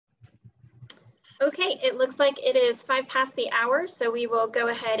Okay, it looks like it is 5 past the hour, so we will go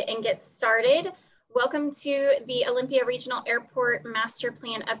ahead and get started. Welcome to the Olympia Regional Airport Master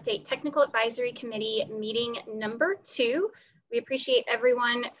Plan Update Technical Advisory Committee meeting number 2. We appreciate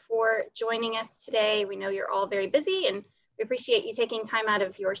everyone for joining us today. We know you're all very busy and we appreciate you taking time out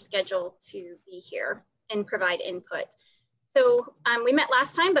of your schedule to be here and provide input. So we met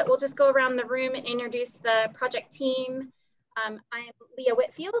last time, but we'll just go around the room and introduce the project team. I am Leah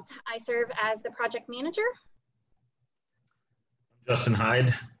Whitfield. I serve as the project manager. Justin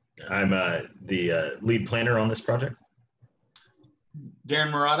Hyde. I'm the lead planner on this project.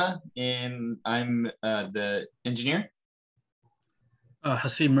 Darren Murata, and I'm the engineer.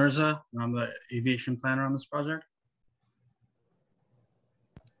 Hasim Mirza, I'm the aviation planner on this project.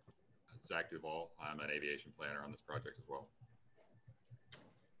 Zach Duvall, I'm an aviation planner on this project as well.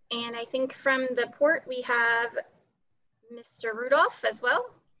 And I think from the port we have Mr. Rudolph as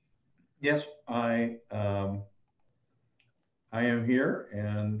well. Yes, I am here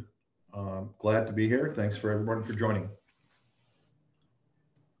and glad to be here. Thanks for everyone for joining.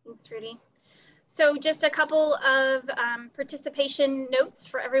 Thanks, Rudy. So just a couple of participation notes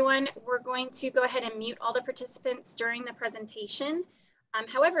for everyone. We're going to go ahead and mute all the participants during the presentation.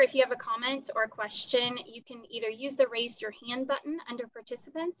 However, if you have a comment or a question, you can either use the raise your hand button under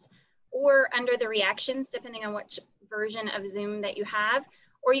participants or under the reactions, depending on which version of Zoom that you have.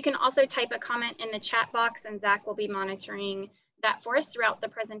 Or you can also type a comment in the chat box and Zach will be monitoring that for us throughout the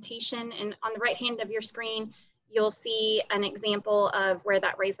presentation. And on the right hand of your screen, you'll see an example of where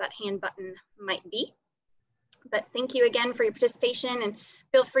that raise that hand button might be. But thank you again for your participation and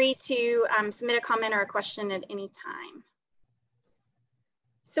feel free to submit a comment or a question at any time.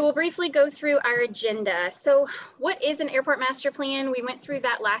 So we'll briefly go through our agenda. So what is an airport master plan? We went through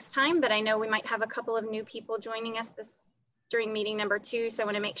that last time, but I know we might have a couple of new people joining us during meeting number 2. So I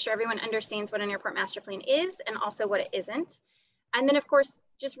want to make sure everyone understands what an airport master plan is and also what it isn't. And then of course,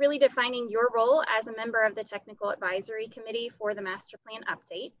 just really defining your role as a member of the technical advisory committee for the master plan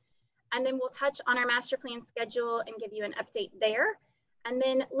update. And then we'll touch on our master plan schedule and give you an update there. And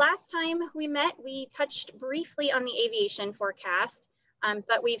then last time we met, we touched briefly on the aviation forecast.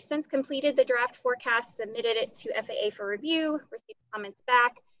 But we've since completed the draft forecast, submitted it to FAA for review, received comments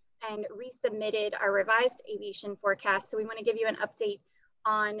back, and resubmitted our revised aviation forecast. So we want to give you an update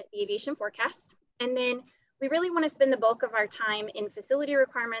on the aviation forecast. And then we really want to spend the bulk of our time in facility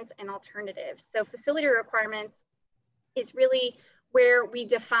requirements and alternatives. So facility requirements is really where we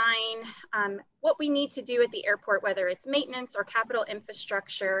define what we need to do at the airport, whether it's maintenance or capital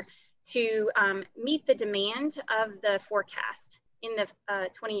infrastructure to meet the demand of the forecast in the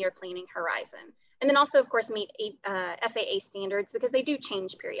 20-year planning horizon. And then also, of course, meet FAA standards because they do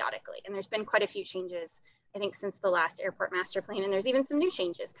change periodically. And there's been quite a few changes, I think, since the last airport master plan. And there's even some new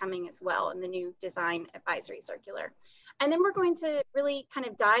changes coming as well in the new design advisory circular. And then we're going to really kind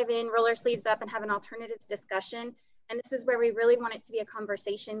of dive in, roll our sleeves up and have an alternatives discussion. And this is where we really want it to be a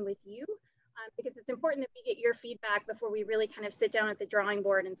conversation with you because it's important that we get your feedback before we really kind of sit down at the drawing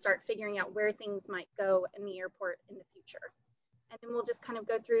board and start figuring out where things might go in the airport in the future. And then we'll just kind of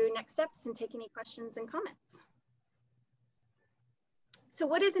go through next steps and take any questions and comments. So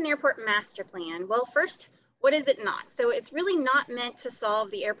what is an airport master plan? Well, first, what is it not? So it's really not meant to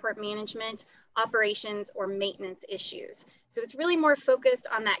solve the airport management, operations, or maintenance issues. So it's really more focused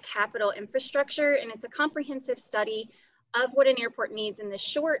on that capital infrastructure, and it's a comprehensive study of what an airport needs in the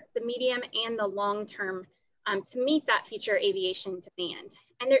short, the medium, and the long term to meet that future aviation demand.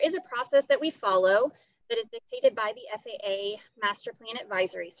 And there is a process that we follow that is dictated by the FAA Master Plan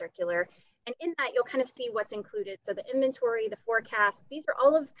Advisory Circular. And in that, you'll kind of see what's included. So the inventory, the forecast, these are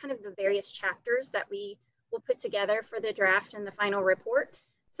all of kind of the various chapters that we will put together for the draft and the final report.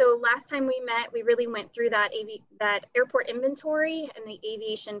 So last time we met, we really went through that airport inventory and the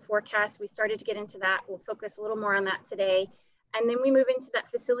aviation forecast. We started to get into that. We'll focus a little more on that today. And then we move into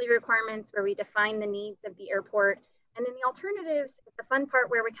that facility requirements where we define the needs of the airport. And then the alternatives is the fun part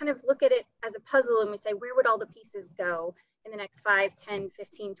where we kind of look at it as a puzzle and we say, where would all the pieces go in the next 5, 10,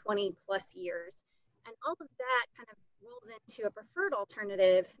 15, 20 plus years? And all of that kind of rolls into a preferred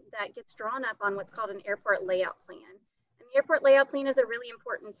alternative that gets drawn up on what's called an airport layout plan. And the airport layout plan is a really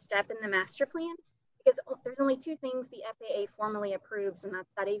important step in the master plan because there's only 2 things the FAA formally approves, and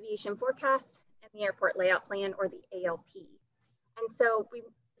that's that aviation forecast and the airport layout plan, or the ALP. And so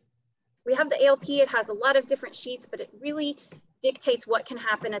we have the ALP, it has a lot of different sheets, but it really dictates what can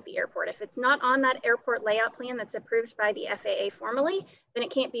happen at the airport. If it's not on that airport layout plan that's approved by the FAA formally, then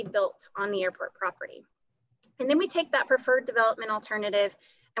it can't be built on the airport property. And then we take that preferred development alternative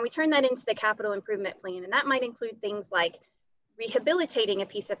and we turn that into the capital improvement plan. And that might include things like rehabilitating a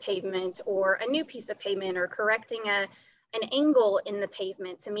piece of pavement or a new piece of pavement, or correcting an angle in the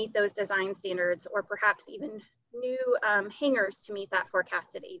pavement to meet those design standards, or perhaps even new hangars to meet that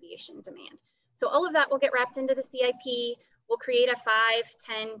forecasted aviation demand. So all of that will get wrapped into the CIP. We'll create a 5,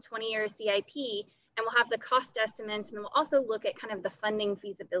 10, 20-year CIP, and we'll have the cost estimates, and we'll also look at kind of the funding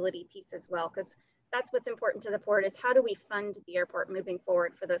feasibility piece as well, because that's what's important to the port, is how do we fund the airport moving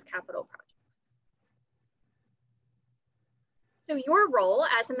forward for those capital projects. So your role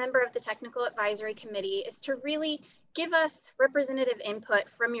as a member of the Technical Advisory Committee is to really give us representative input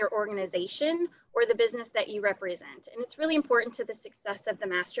from your organization or the business that you represent. And it's really important to the success of the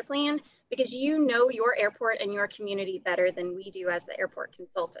master plan, because you know your airport and your community better than we do as the airport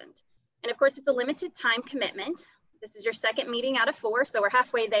consultant. And of course, it's a limited time commitment. This is your second meeting out of 4, so we're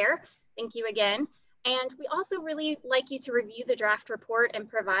halfway there. Thank you again. And we also really like you to review the draft report and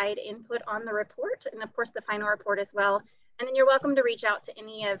provide input on the report, and of course the final report as well. And then you're welcome to reach out to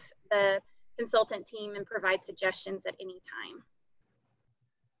any of the consultant team and provide suggestions at any time.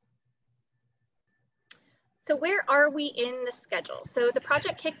 So where are we in the schedule? So the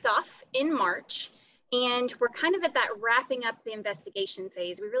project kicked off in March, and we're kind of at that wrapping up the investigation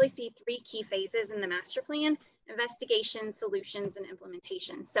phase. We really see 3 key phases in the master plan: investigation, solutions, and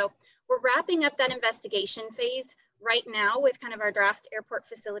implementation. So we're wrapping up that investigation phase right now with kind of our draft airport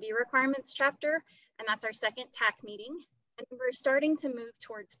facility requirements chapter, and that's our second TAC meeting. And we're starting to move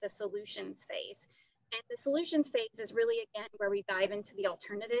towards the solutions phase. And the solutions phase is really, again, where we dive into the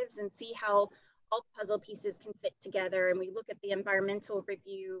alternatives and see how all the puzzle pieces can fit together. And we look at the environmental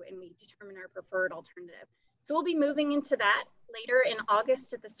review and we determine our preferred alternative. So we'll be moving into that later in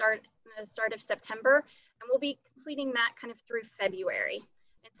August at the start of September. And we'll be completing that kind of through February.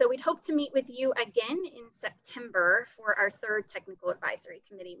 And so we'd hope to meet with you again in September for our 3rd Technical Advisory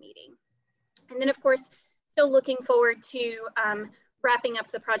Committee meeting. And then, of course, still looking forward to wrapping up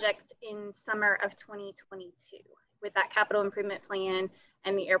the project in summer of 2022 with that capital improvement plan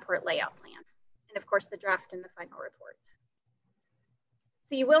and the airport layout plan. And of course, the draft and the final report.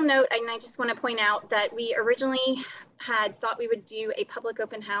 So you will note, and I just want to point out that we originally had thought we would do a public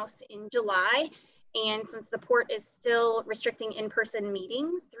open house in July. And since the port is still restricting in-person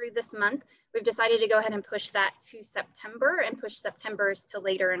meetings through this month, we've decided to go ahead and push that to September and push September's to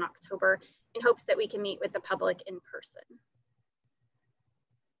later in October, in hopes that we can meet with the public in person.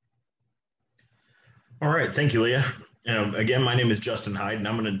 All right, thank you, Leah. Again, my name is Justin Hyde, and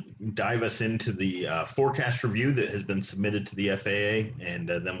I'm going to dive us into the forecast review that has been submitted to the FAA, and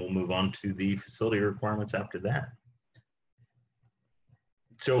then we'll move on to the facility requirements after that.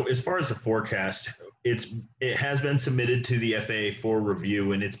 So as far as the forecast, it has been submitted to the FAA for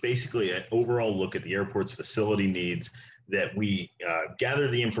review, and it's basically an overall look at the airport's facility needs, that we gather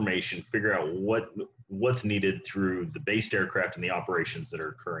the information, figure out what's needed through the based aircraft and the operations that are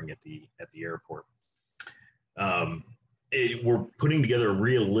occurring at the airport. We're putting together a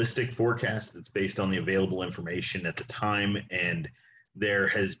realistic forecast that's based on the available information at the time, and there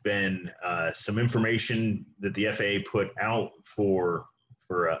has been some information that the FAA put out for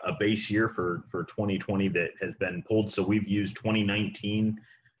a base year for 2020 that has been pulled. So we've used 2019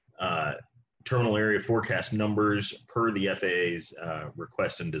 terminal area forecast numbers per the FAA's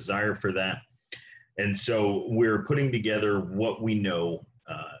request and desire for that. And so we're putting together what we know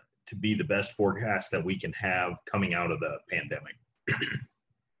to be the best forecast that we can have coming out of the pandemic.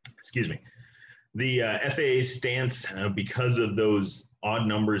 Excuse me. The FAA's stance, because of those odd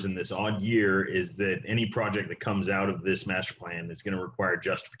numbers in this odd year, is that any project that comes out of this master plan is going to require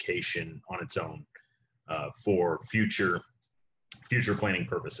justification on its own for future planning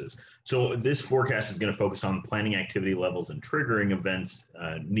purposes. So this forecast is going to focus on planning activity levels and triggering events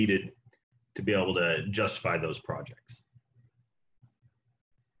needed to be able to justify those projects.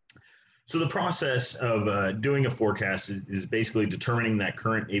 So the process of doing a forecast is basically determining that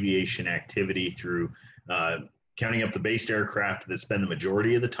current aviation activity through counting up the based aircraft that spend the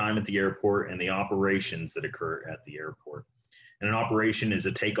majority of the time at the airport and the operations that occur at the airport. And an operation is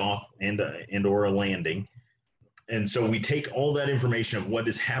a takeoff and or a landing. And so we take all that information of what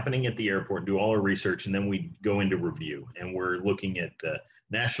is happening at the airport, do all our research, and then we go into review. And we're looking at the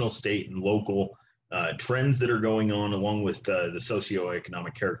national, state, and local trends that are going on, along with the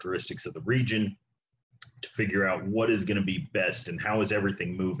socioeconomic characteristics of the region, to figure out what is going to be best and how is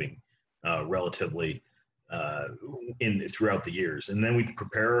everything moving relatively throughout the years. And then we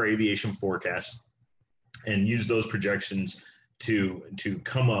prepare our aviation forecast and use those projections to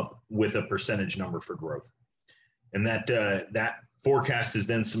come up with a percentage number for growth. And that forecast is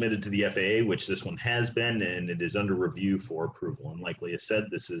then submitted to the FAA, which this one has been, and it is under review for approval. And like Leah said,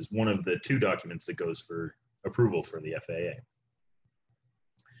 this is one of the 2 documents that goes for approval for the FAA.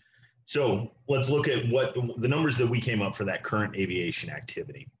 So let's look at what the numbers that we came up for that current aviation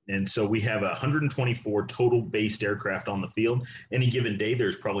activity. And so we have 124 total based aircraft on the field. Any given day,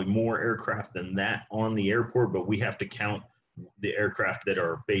 there's probably more aircraft than that on the airport, but we have to count the aircraft that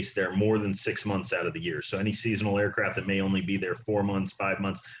are based there more than 6 months out of the year. So any seasonal aircraft that may only be there 4 months, 5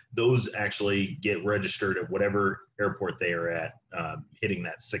 months, those actually get registered at whatever airport they are at, hitting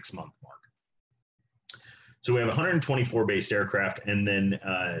that 6-month mark. So we have 124 based aircraft, and then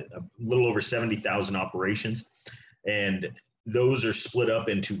a little over 70,000 operations. And those are split up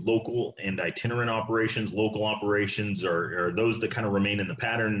into local and itinerant operations. Local operations are those that kind of remain in the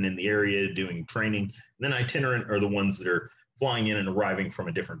pattern and in the area doing training. And then itinerant are the ones that are flying in and arriving from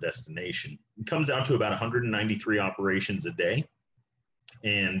a different destination. It comes out to about 193 operations a day.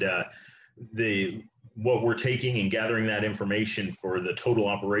 And what we're taking and gathering that information for the total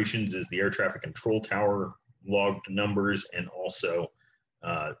operations is the air traffic control tower logged numbers, and also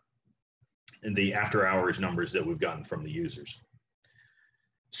the after hours numbers that we've gotten from the users.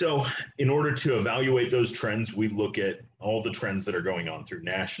 So in order to evaluate those trends, we look at all the trends that are going on through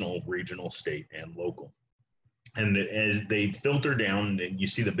national, regional, state, and local. And as they filter down, and you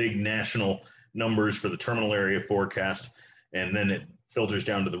see the big national numbers for the terminal area forecast, and then it filters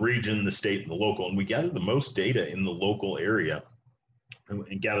down to the region, the state, and the local. And we gather the most data in the local area,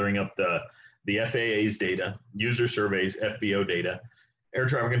 and gathering up the FAA's data, user surveys, FBO data, air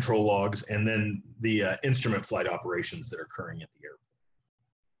traffic control logs, and then the instrument flight operations that are occurring at the airport.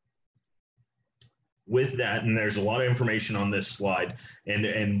 With that, and there's a lot of information on this slide,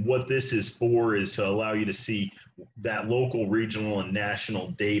 and what this is for is to allow you to see that local, regional, and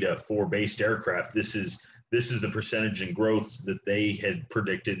national data for based aircraft. This is the percentage in growths that they had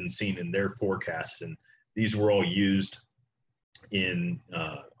predicted and seen in their forecasts, and these were all used in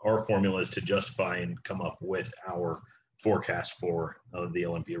our formulas to justify and come up with our forecast for the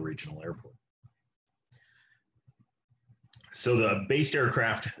Olympia Regional Airport. So the based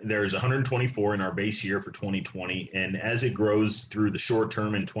aircraft, there's 124 in our base year for 2020. And as it grows through the short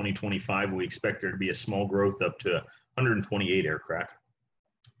term in 2025, we expect there to be a small growth up to 128 aircraft.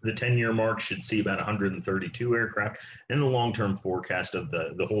 The 10-year mark should see about 132 aircraft. And the long-term forecast of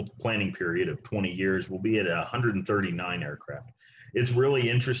the whole planning period of 20 years will be at 139 aircraft. It's really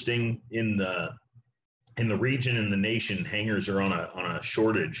interesting in the region and the nation, hangars are on a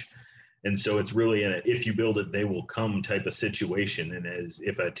shortage. And so it's really if you build it, they will come type of situation. And as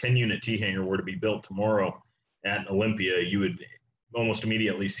if a 10-unit T hangar were to be built tomorrow at Olympia, you would almost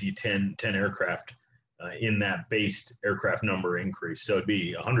immediately see 10 aircraft in that based aircraft number increase. So it'd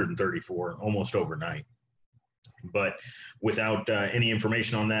be 134 almost overnight. But without any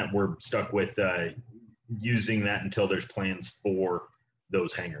information on that, we're stuck with using that until there's plans for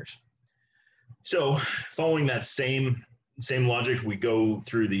those hangars. So following that same logic, we go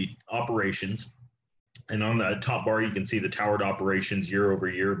through the operations, and on the top bar you can see the towered operations year over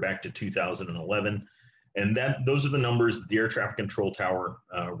year back to 2011, and those are the numbers that the air traffic control tower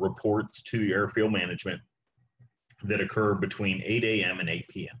reports to airfield management that occur between 8 a.m. and 8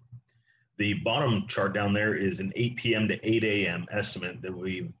 p.m. The bottom chart down there is an 8 p.m. to 8 a.m. estimate that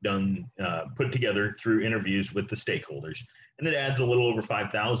we've done, put together through interviews with the stakeholders, and it adds a little over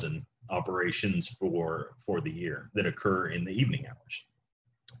 5,000 operations for the year that occur in the evening hours.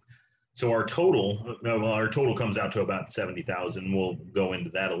 So our total comes out to about 70,000. We'll go into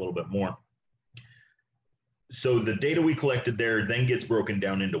that a little bit more. So the data we collected there then gets broken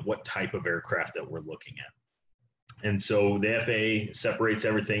down into what type of aircraft that we're looking at. And so the FAA separates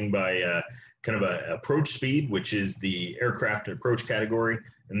everything by kind of an approach speed, which is the aircraft approach category,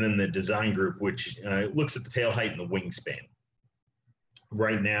 and then the design group, which looks at the tail height and the wingspan.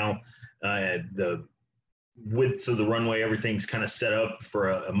 Right now, the widths of the runway, everything's kind of set up for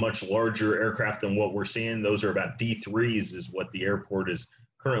a much larger aircraft than what we're seeing. Those are about D3s is what the airport is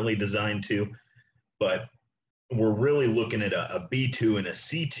currently designed to. But we're really looking at a B2 and a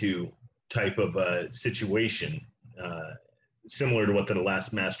C2 type of situation, similar to what the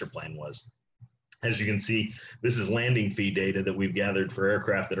last master plan was. As you can see, this is landing fee data that we've gathered for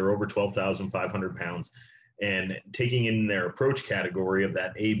aircraft that are over 12,500 pounds. And taking in their approach category of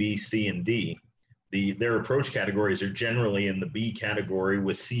that A, B, C, and D, their approach categories are generally in the B category,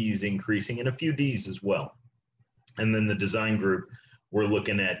 with C's increasing and a few D's as well. And then the design group, we're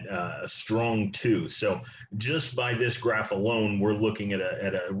looking at a strong 2. So just by this graph alone, we're looking at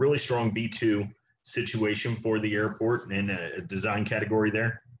a really strong B2 situation for the airport and a design category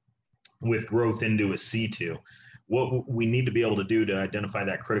there, with growth into a C2. What we need to be able to do to identify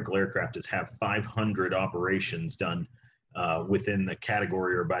that critical aircraft is have 500 operations done within the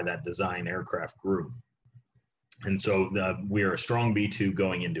category or by that design aircraft group. And so we are a strong B2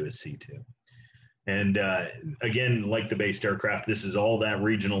 going into a C2. And again, like the based aircraft, this is all that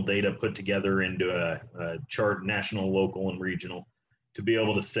regional data put together into a chart, national, local, and regional, to be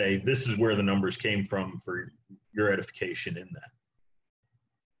able to say, this is where the numbers came from for your edification in that.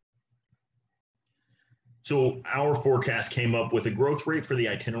 So our forecast came up with a growth rate for the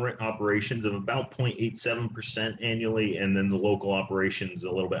itinerant operations of about 0.87% annually, and then the local operations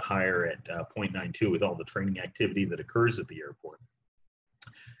a little bit higher at 0.92 with all the training activity that occurs at the airport.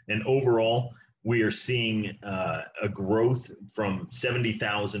 And overall, we are seeing a growth from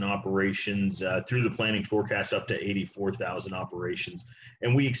 70,000 operations through the planning forecast up to 84,000 operations.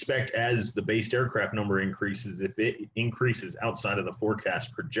 And we expect, as the based aircraft number increases, if it increases outside of the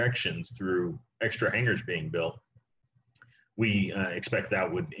forecast projections through extra hangars being built, we expect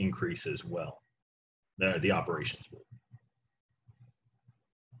that would increase as well, the operations would.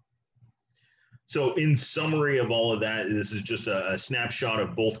 So in summary of all of that, this is just a snapshot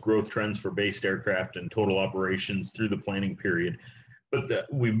of both growth trends for based aircraft and total operations through the planning period. But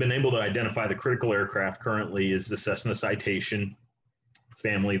we've been able to identify the critical aircraft currently is the Cessna Citation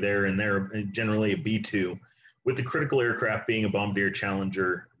family there, and they're generally a B2, with the critical aircraft being a Bombardier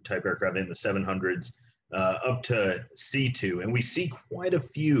Challenger type aircraft in the 700s up to C2. And we see quite a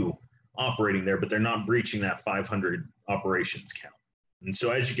few operating there, but they're not breaching that 500 operations count. And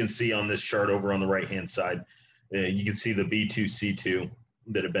so as you can see on this chart over on the right-hand side, you can see the B2, C2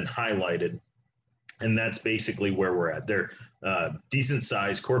 that have been highlighted. And that's basically where we're at. They're decent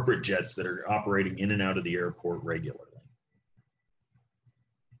sized corporate jets that are operating in and out of the airport regularly.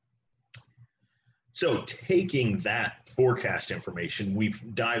 So taking that forecast information, we've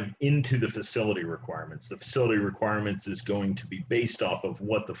dived into the facility requirements. The facility requirements is going to be based off of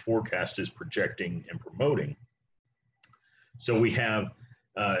what the forecast is projecting and promoting. So we have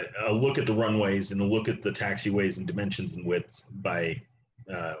a look at the runways and a look at the taxiways and dimensions and widths by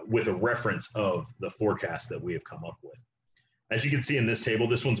with a reference of the forecast that we have come up with. As you can see in this table,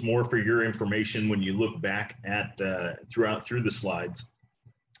 this one's more for your information when you look back at through the slides.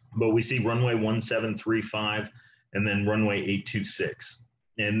 But we see runway 1735 and then runway 826.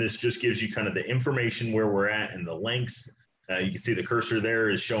 And this just gives you kind of the information where we're at and the lengths. You can see the cursor there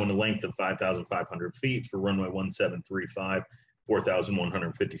is showing a length of 5,500 feet for runway 1735,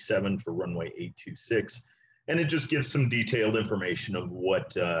 4,157 for runway 826. And it just gives some detailed information of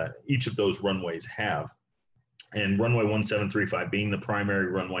what each of those runways have. And runway 1735 being the primary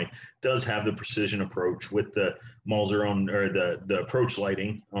runway does have the precision approach with the Mulser on, or the approach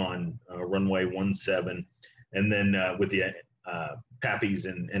lighting on runway 17, and then with the PAPIs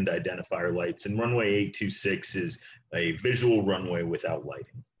and identifier lights. And runway 826 is a visual runway without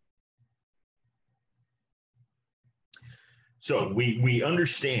lighting. So we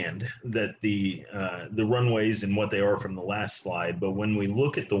understand that the runways and what they are from the last slide, but when we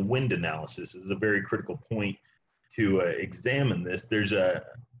look at the wind analysis, is a very critical point to examine this. There's a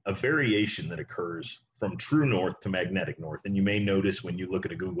variation that occurs from true north to magnetic north. And you may notice when you look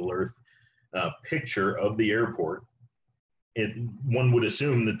at a Google Earth picture of the airport, one would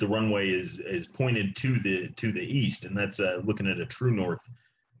assume that the runway is pointed to the east, and that's looking at a true north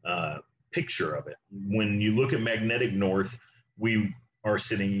picture of it. When you look at magnetic north, we are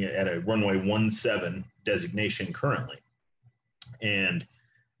sitting at a runway 17 designation currently. And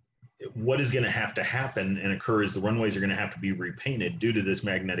what is going to happen and occur is the runways are going to have to be repainted due to this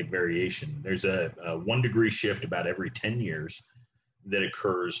magnetic variation. There's a 1 degree shift about every 10 years that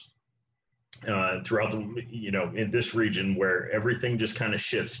occurs throughout the, in this region, where everything just kind of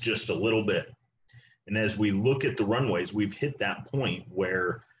shifts just a little bit. And as we look at the runways, we've hit that point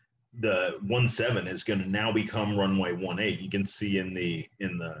where the 17 is going to now become runway 18. You can see in the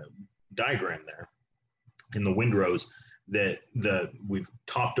diagram there, in the windrows, that we've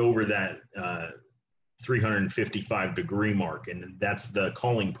topped over that 355 degree mark, and that's the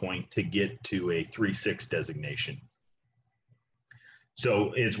calling point to get to a 36 designation.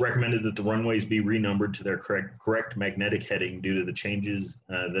 So it's recommended that the runways be renumbered to their correct magnetic heading due to the changes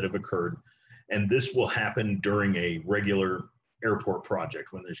that have occurred. And this will happen during a regular airport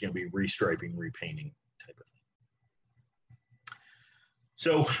project when there's going to be restriping, repainting type of thing.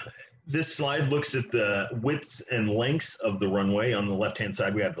 So this slide looks at the widths and lengths of the runway. On the left-hand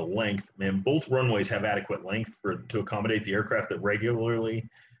side, we have the length, and both runways have adequate length to accommodate the aircraft that regularly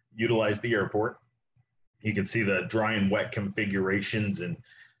utilize the airport. You can see the dry and wet configurations, and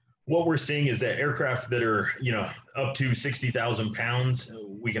what we're seeing is that aircraft that are, up to 60,000 pounds,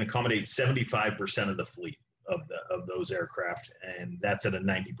 we can accommodate 75% of the fleet of those aircraft, and that's at a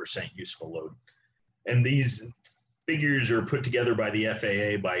 90% useful load. And these figures are put together by the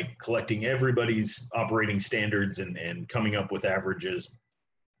FAA by collecting everybody's operating standards and coming up with averages.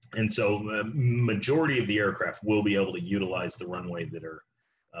 And so the majority of the aircraft will be able to utilize the runway that are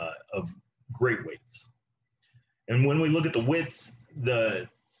of great weights. And when we look at the widths,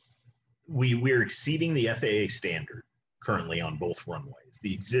 we're exceeding the FAA standard currently on both runways.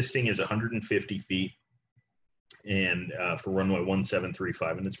 The existing is 150 feet and for runway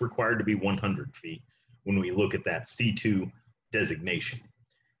 1735, and it's required to be 100 feet when we look at that C2 designation.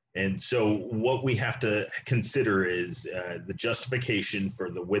 And so what we have to consider is the justification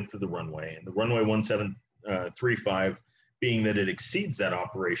for the width of the runway, and the runway 1735 being that it exceeds that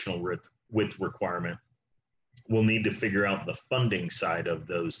operational width requirement. We'll need to figure out the funding side of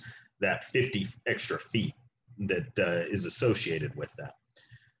that 50 extra feet that is associated with that.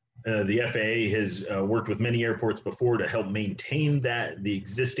 The FAA has worked with many airports before to help maintain the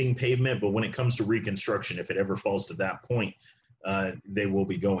existing pavement, but when it comes to reconstruction, if it ever falls to that point, they will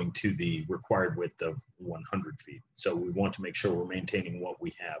be going to the required width of 100 feet. So we want to make sure we're maintaining what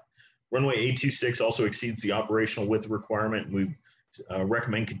we have. Runway 826 also exceeds the operational width requirement. We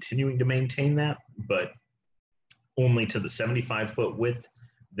recommend continuing to maintain that, but only to the 75-foot width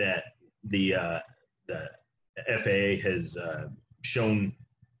that the FAA has shown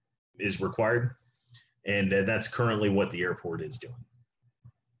is required, and that's currently what the airport is doing.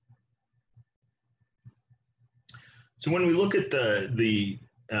 So when we look at the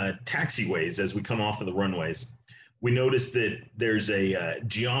taxiways as we come off of the runways, we notice that there's a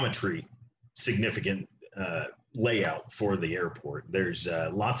geometry significant layout for the airport. There's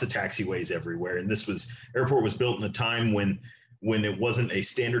lots of taxiways everywhere, and airport was built in a time when it wasn't a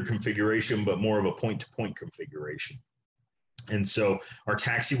standard configuration, but more of a point-to-point configuration. And so our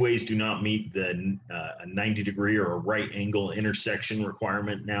taxiways do not meet the 90-degree or a right angle intersection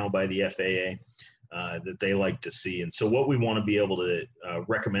requirement now by the FAA that they like to see. And so what we want to be able to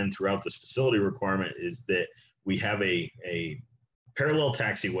recommend throughout this facility requirement is that we have a parallel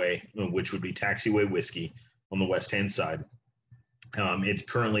taxiway, which would be taxiway whiskey on the west-hand side. It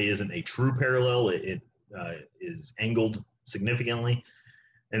currently isn't a true parallel. It is angled significantly.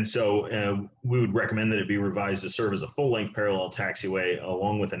 And so we would recommend that it be revised to serve as a full-length parallel taxiway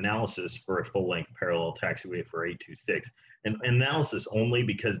along with analysis for a full-length parallel taxiway for 826. And analysis only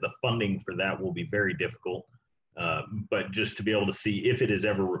because the funding for that will be very difficult, but just to be able to see if it is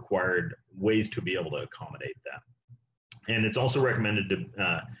ever required, ways to be able to accommodate that. And it's also recommended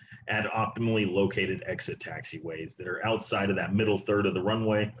to add optimally located exit taxiways that are outside of that middle third of the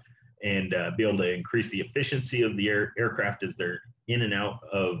runway and be able to increase the efficiency of the aircraft as they're in and out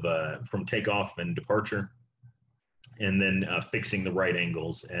of from takeoff and departure, and then fixing the right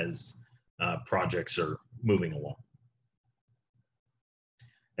angles as projects are moving along.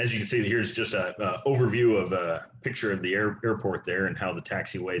 As you can see, here's just an overview of a picture of the airport there and how the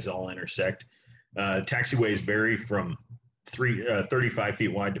taxiways all intersect. Taxiways vary from 35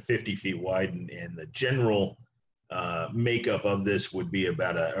 feet wide to 50 feet wide, and the general makeup of this would be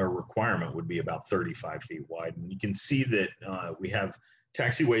about a requirement would be about 35 feet wide. And you can see that we have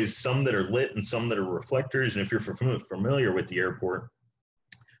taxiways, some that are lit and some that are reflectors. And if you're familiar with the airport,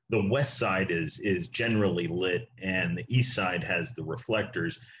 the west side is generally lit and the east side has the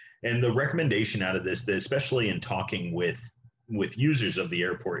reflectors. And the recommendation out of this, especially in talking with users of the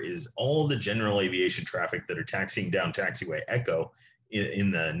airport, is all the general aviation traffic that are taxiing down taxiway Echo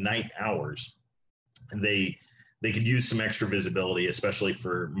in the night hours, they could use some extra visibility, especially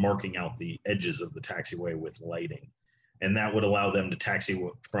for marking out the edges of the taxiway with lighting. And that would allow them to taxi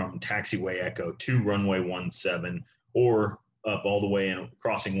from taxiway Echo to runway 17 or up all the way and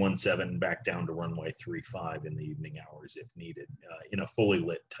crossing 17 back down to runway 35 in the evening hours if needed in a fully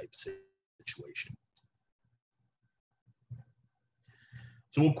lit type situation.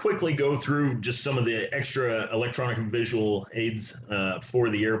 So we'll quickly go through just some of the extra electronic and visual aids for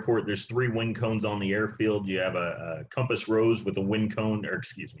the airport. There's 3 wind cones on the airfield. You have a compass rose with a wind cone, or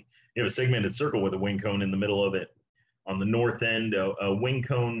excuse me, you have a segmented circle with a wind cone in the middle of it. On the north end, a wind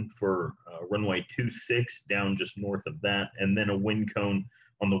cone for runway 26 down just north of that, and then a wind cone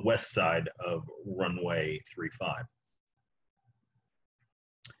on the west side of runway 35.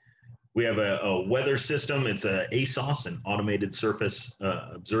 We have a weather system. It's a ASOS, an automated surface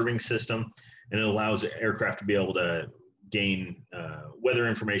observing system, and it allows aircraft to be able to gain weather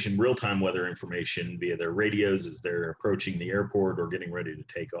information, real-time weather information via their radios as they're approaching the airport or getting ready to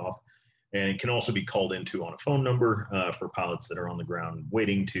take off. And it can also be called into on a phone number for pilots that are on the ground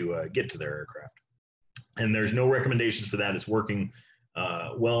waiting to get to their aircraft. And there's no recommendations for that. It's working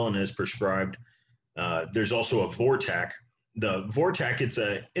well and as prescribed. There's also a VORTAC. The VORTAC, it's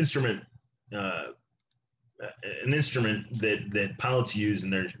an instrument an instrument that pilots use,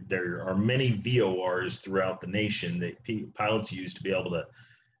 and there are many VORs throughout the nation that pilots use to be able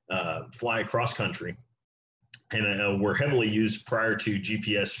to fly cross country, and were heavily used prior to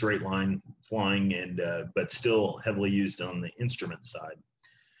GPS straight line flying, and but still heavily used on the instrument side.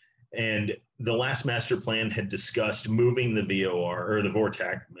 And the last master plan had discussed moving the VOR or the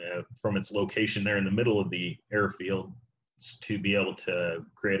VORTAC from its location there in the middle of the airfield to be able to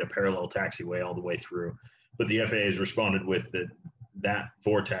create a parallel taxiway all the way through. But the FAA has responded with that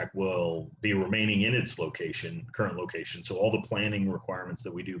VORTAC will be remaining in its location, current location. So all the planning requirements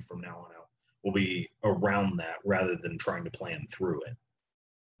that we do from now on out will be around that rather than trying to plan through it.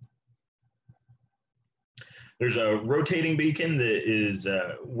 There's a rotating beacon that is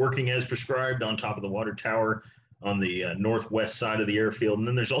working as prescribed on top of the water tower on the northwest side of the airfield. And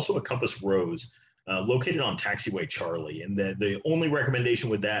then there's also a compass rose located on taxiway Charlie. And the only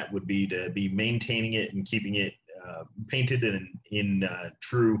recommendation with that would be to be maintaining it and keeping it painted in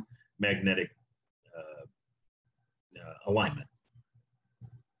true magnetic alignment.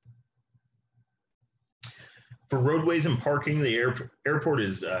 For roadways and parking, the airport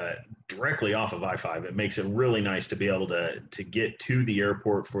is directly off of I-5. It makes it really nice to be able to get to the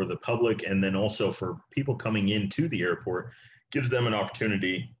airport for the public, and then also for people coming into the airport, gives them an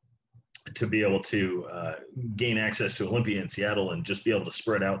opportunity to be able to gain access to Olympia and Seattle and just be able to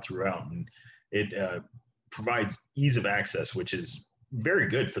spread out throughout. And it provides ease of access, which is very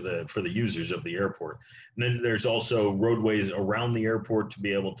good for the users of the airport. And then there's also roadways around the airport to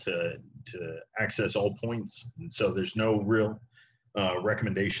be able to access all points. And so there's no real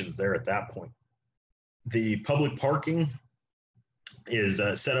recommendations there at that point. The public parking is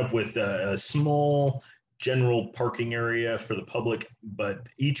set up with a small general parking area for the public, but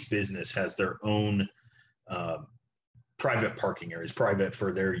each business has their own private parking areas, private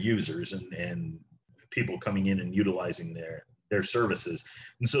for their users and people coming in and utilizing their services.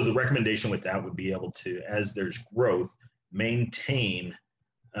 And so the recommendation with that would be able to, as there's growth, maintain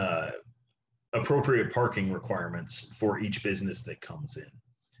appropriate parking requirements for each business that comes in.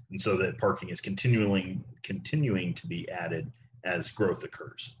 And so that parking is continuing to be added as growth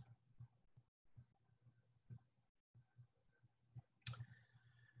occurs.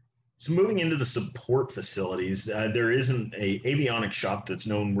 So moving into the support facilities, there is an avionics shop that's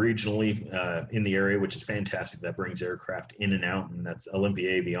known regionally in the area, which is fantastic. That brings aircraft in and out, and that's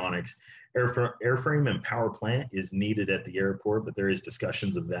Olympia Avionics. Airframe and power plant is needed at the airport, but there is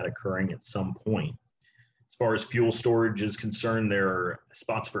discussions of that occurring at some point. As far as fuel storage is concerned, there are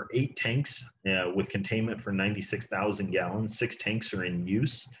spots for 8 tanks with containment for 96,000 gallons. 6 tanks are in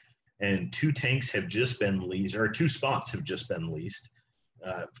use, and 2 tanks have just been leased, or 2 spots have just been leased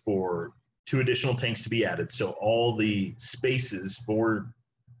for 2 additional tanks to be added. So all the spaces for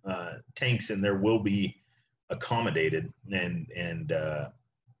tanks in there will be accommodated and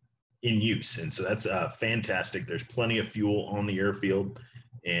in use. And so that's fantastic. There's plenty of fuel on the airfield,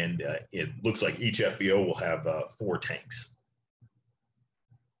 and it looks like each FBO will have 4 tanks.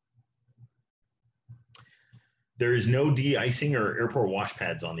 There is no de-icing or airport wash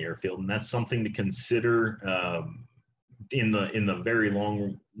pads on the airfield, and that's something to consider in the very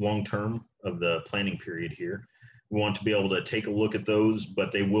long term of the planning period here. We want to be able to take a look at those,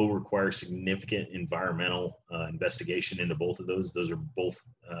 but they will require significant environmental investigation into both of those. Those are both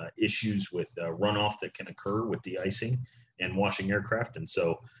issues with runoff that can occur with de-icing and washing aircraft. And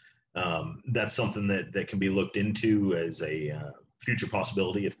so that's something that can be looked into as a future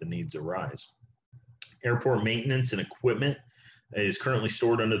possibility if the needs arise. Airport maintenance and equipment is currently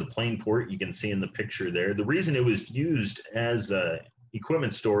stored under the plane port. You can see in the picture there. The reason it was used as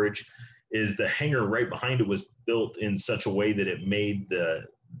equipment storage is the hangar right behind it was built in such a way that it made the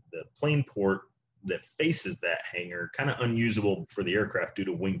plane port that faces that hangar kind of unusable for the aircraft due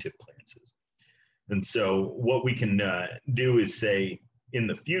to wingtip clearances. And so what we can do is say in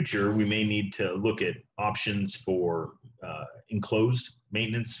the future, we may need to look at options for enclosed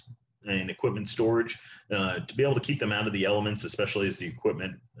maintenance and equipment storage to be able to keep them out of the elements, especially as the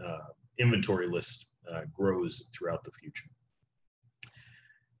equipment inventory list grows throughout the future.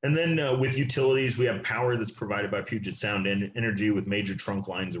 And then with utilities, we have power that's provided by Puget Sound Energy with major trunk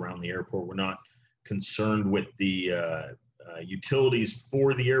lines around the airport. We're not concerned with the utilities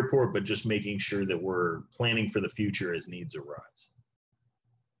for the airport, but just making sure that we're planning for the future as needs arise.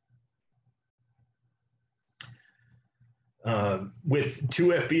 With 2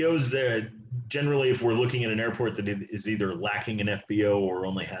 FBOs, generally, if we're looking at an airport that is either lacking an FBO or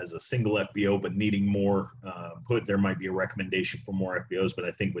only has a single FBO but needing more there might be a recommendation for more FBOs. But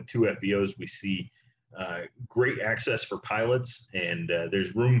I think with 2 FBOs, we see great access for pilots, and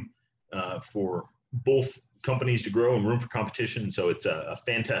there's room for both companies to grow and room for competition. So it's a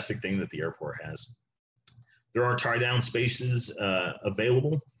fantastic thing that the airport has. There are tie down spaces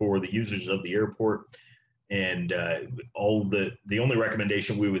available for the users of the airport. And the only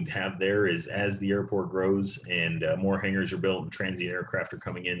recommendation we would have there is, as the airport grows and more hangars are built and transient aircraft are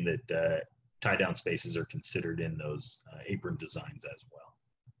coming in, that tie down spaces are considered in those apron designs as well.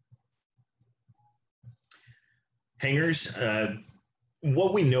 Hangars,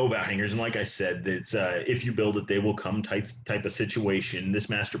 what we know about hangars, and like I said, it's if you build it, they will come type of situation. This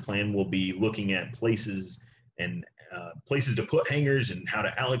master plan will be looking at places and places to put hangars and how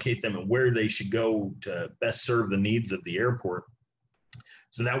to allocate them and where they should go to best serve the needs of the airport.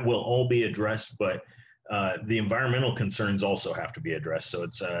 So that will all be addressed, but the environmental concerns also have to be addressed. So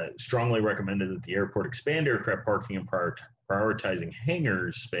it's strongly recommended that the airport expand aircraft parking and prioritizing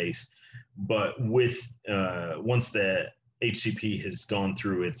hangar space, but with once the HCP has gone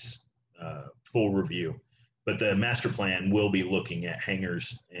through its full review. But the master plan will be looking at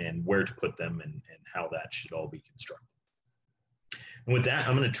hangars and where to put them and how that should all be constructed. And with that,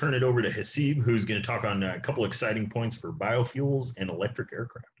 I'm going to turn it over to Hasib, who's going to talk on a couple exciting points for biofuels and electric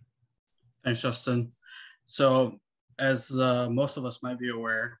aircraft. Thanks, Justin. So as most of us might be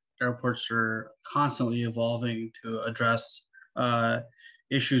aware, airports are constantly evolving to address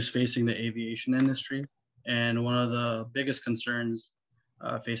issues facing the aviation industry. And one of the biggest concerns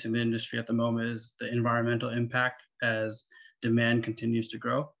facing the industry at the moment is the environmental impact as demand continues to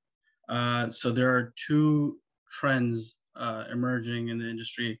grow. So there are two trends emerging in the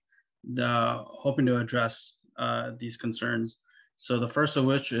industry hoping to address these concerns. So the first of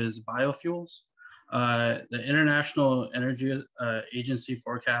which is biofuels. The International Energy Agency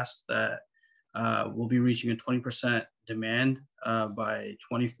forecasts that we'll be reaching a 20% demand by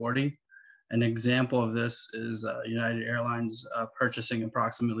 2040. An example of this is United Airlines purchasing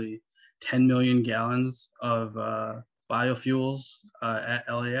approximately 10 million gallons of biofuels at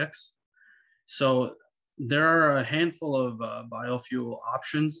LAX. So there are a handful of biofuel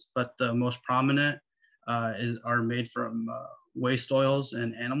options, but the most prominent are made from waste oils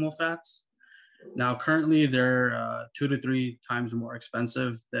and animal fats. Now, currently, they're 2 to 3 times more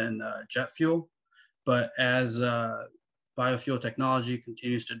expensive than jet fuel, but as biofuel technology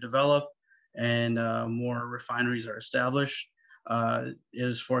continues to develop and more refineries are established, it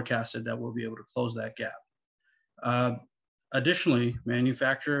is forecasted that we'll be able to close that gap. Additionally,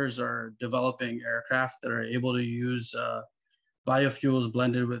 manufacturers are developing aircraft that are able to use biofuels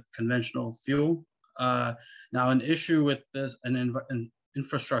blended with conventional fuel. Now, an issue with this, an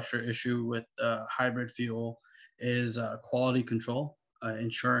infrastructure issue with hybrid fuel is quality control,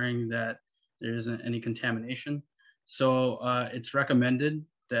 ensuring that there isn't any contamination. So it's recommended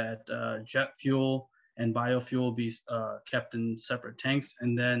that jet fuel and biofuel be kept in separate tanks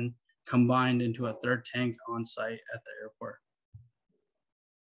and then combined into a third tank on site at the airport.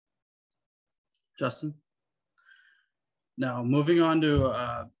 Justin? Now, moving on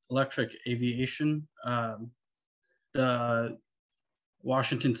to electric aviation, the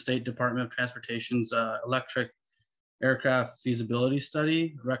Washington State Department of Transportation's electric aircraft feasibility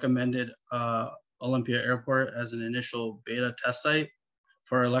study recommended Olympia Airport as an initial beta test site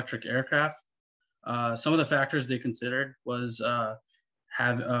for electric aircraft. Some of the factors they considered was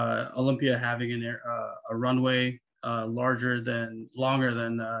Olympia having a runway longer than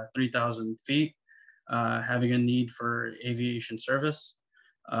 3,000 feet, having a need for aviation service,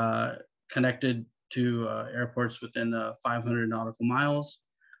 connected to airports within 500 nautical miles,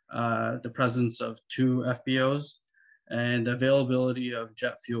 the presence of 2 FBOs, and availability of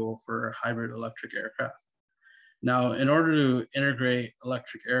jet fuel for hybrid electric aircraft. Now, in order to integrate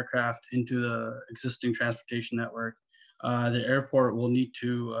electric aircraft into the existing transportation network, the airport will need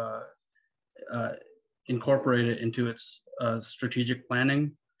to incorporate it into its strategic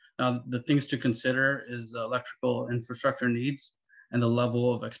planning. Now, the things to consider is the electrical infrastructure needs and the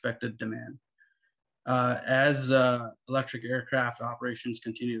level of expected demand. As electric aircraft operations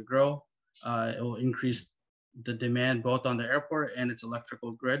continue to grow, it will increase the demand both on the airport and its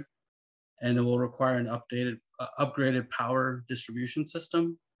electrical grid, and it will require an upgraded power distribution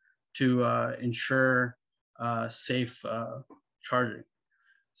system to ensure safe charging.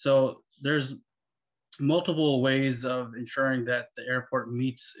 So there's multiple ways of ensuring that the airport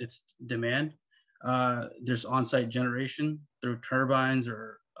meets its demand. There's on-site generation through turbines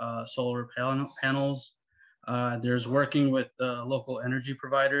or solar panels. There's working with local energy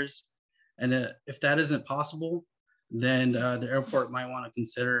providers. And if that isn't possible, then the airport might want to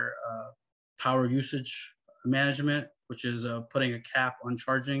consider power usage management, which is putting a cap on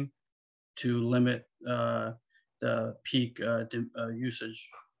charging to limit the peak usage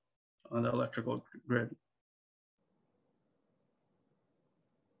on the electrical grid.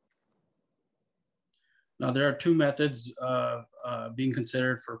 Now, there are two methods of being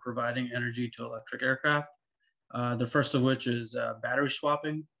considered for providing energy to electric aircraft. The first of which is battery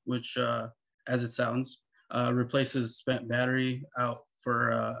swapping, which, as it sounds, replaces spent battery out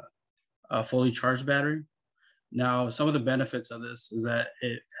for a fully charged battery. Now, some of the benefits of this is that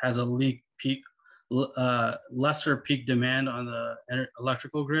it has a lesser peak demand on the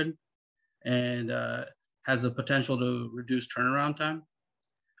electrical grid, and has the potential to reduce turnaround time.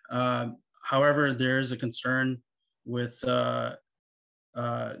 However, there is a concern with the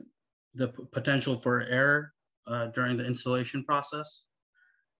potential for error during the installation process,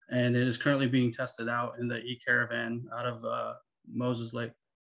 and it is currently being tested out in the eCaravan out of Moses Lake.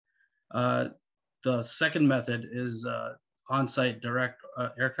 The second method is on-site direct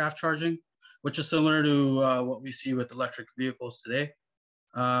aircraft charging, which is similar to what we see with electric vehicles today.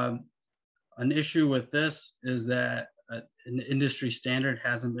 An issue with this is that an industry standard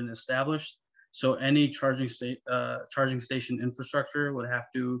hasn't been established, so any charging station infrastructure would have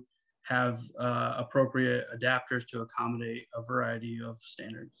to have appropriate adapters to accommodate a variety of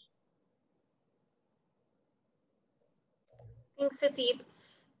standards. Thanks, Haseeb.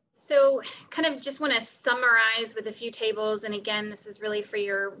 So kind of just want to summarize with a few tables. And again, this is really for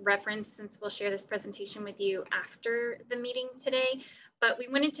your reference since we'll share this presentation with you after the meeting today. But we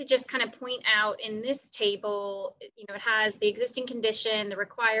wanted to just kind of point out in this table, you know, it has the existing condition, the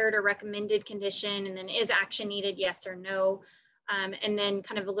required or recommended condition, and then is action needed, yes or no, and then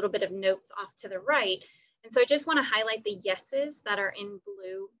kind of a little bit of notes off to the right. And so I just want to highlight the yeses that are in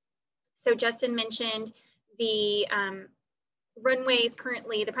blue. So Justin mentioned the runways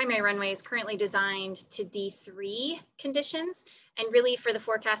currently, the primary runway is currently designed to D3 conditions, and really for the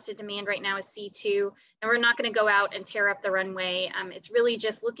forecasted demand right now is C2, and we're not going to go out and tear up the runway. It's really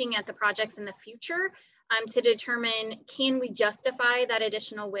just looking at the projects in the future to determine, can we justify that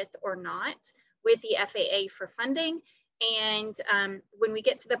additional width or not with the FAA for funding. And when we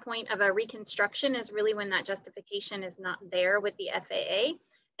get to the point of a reconstruction is really when that justification is not there with the FAA.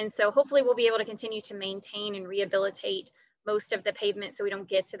 And so hopefully we'll be able to continue to maintain and rehabilitate most of the pavement so we don't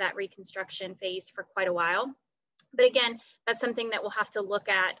get to that reconstruction phase for quite a while. But again, that's something that we'll have to look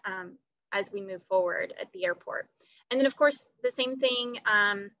at as we move forward at the airport. And then of course, the same thing,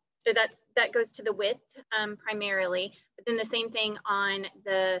 that goes to the width primarily, but then the same thing on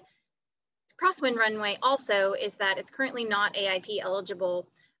the crosswind runway also is that it's currently not AIP eligible.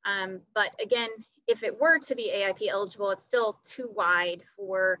 But again, if it were to be AIP eligible, it's still too wide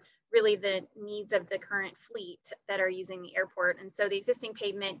for really the needs of the current fleet that are using the airport. And so the existing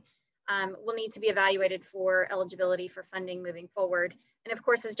pavement will need to be evaluated for eligibility for funding moving forward. And of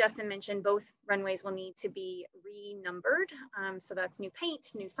course, as Justin mentioned, both runways will need to be renumbered. So that's new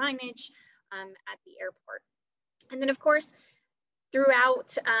paint, new signage at the airport. And then of course,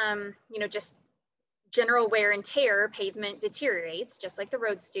 throughout, you know, just general wear and tear, pavement deteriorates just like the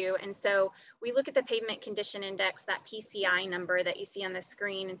roads do. And so we look at the pavement condition index, that PCI number that you see on the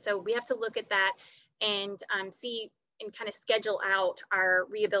screen. And so we have to look at that and see and kind of schedule out our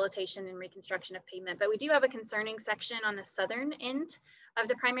rehabilitation and reconstruction of pavement. But we do have a concerning section on the southern end of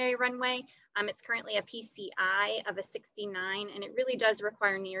the primary runway. It's currently a PCI of a 69, and it really does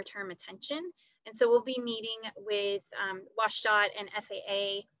require near-term attention. And so we'll be meeting with WSDOT and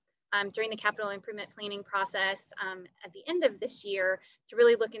FAA during the capital improvement planning process at the end of this year to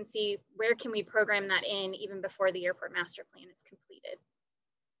really look and see where can we program that in even before the airport master plan is completed.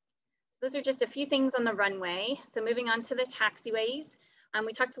 So those are just a few things on the runway. So moving on to the taxiways,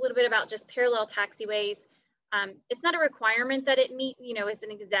 we talked a little bit about just parallel taxiways. It's not a requirement that it meet, you know, as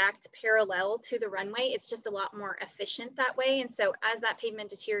an exact parallel to the runway. It's just a lot more efficient that way. And so as that pavement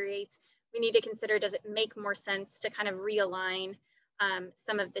deteriorates, we need to consider, does it make more sense to kind of realign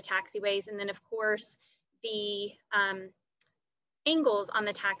some of the taxiways? And then of course, the angles on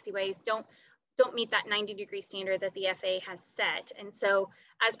the taxiways don't meet that 90-degree standard that the FAA has set. And so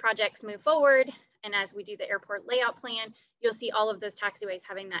as projects move forward and as we do the airport layout plan, you'll see all of those taxiways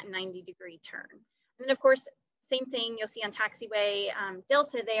having that 90-degree turn. And then of course, same thing you'll see on taxiway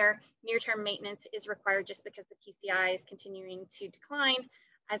Delta there, near-term maintenance is required just because the PCI is continuing to decline,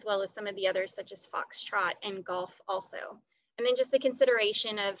 as well as some of the others such as Foxtrot and Gulf also. And then just the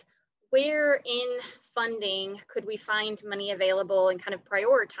consideration of where in funding could we find money available and kind of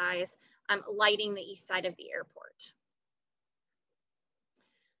prioritize lighting the east side of the airport.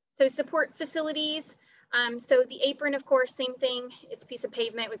 So support facilities. So the apron, of course, same thing. It's a piece of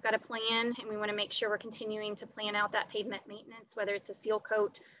pavement. We've got a plan and we want to make sure we're continuing to plan out that pavement maintenance, whether it's a seal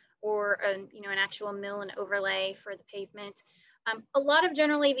coat or an actual mill and overlay for the pavement. A lot of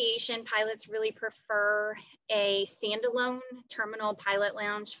general aviation pilots really prefer a standalone terminal pilot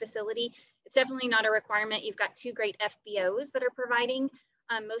lounge facility. It's definitely not a requirement. You've got 2 great FBOs that are providing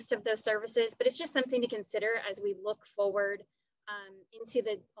most of those services, but it's just something to consider as we look forward into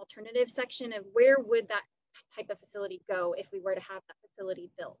the alternative section of where would that type of facility go if we were to have that facility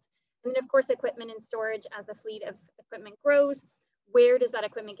built. And then of course, equipment and storage. As the fleet of equipment grows, where does that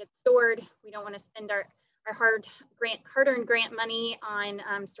equipment get stored? We don't want to spend our hard-earned grant money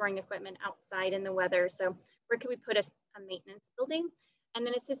on storing equipment outside in the weather. So where could we put a maintenance building? And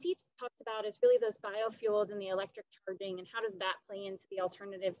then as Hasib talked about is really those biofuels and the electric charging, and how does that play into the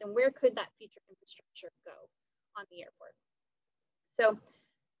alternatives, and where could that future infrastructure go on the airport? So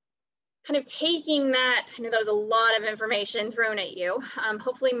kind of taking that, I know that was a lot of information thrown at you.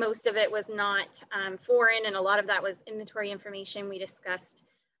 Hopefully most of it was not foreign, and a lot of that was inventory information we discussed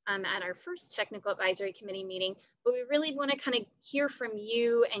at our first technical advisory committee meeting. But we really want to kind of hear from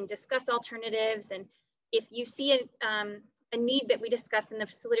you and discuss alternatives. And if you see a need that we discussed in the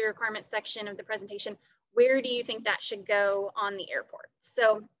facility requirement section of the presentation, where do you think that should go on the airport?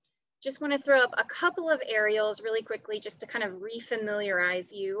 So just want to throw up a couple of aerials really quickly just to kind of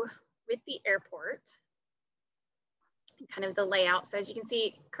refamiliarize you with the airport and kind of the layout. So as you can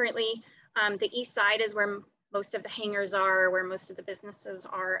see, currently the east side is where most of the hangars are, where most of the businesses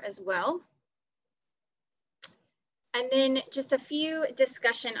are as well. And then just a few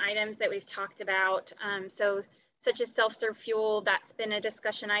discussion items that we've talked about. Such as self-serve fuel, that's been a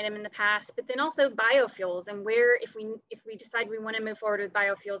discussion item in the past, but then also biofuels, and where, if we decide we want to move forward with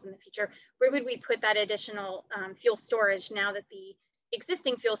biofuels in the future, where would we put that additional fuel storage now that the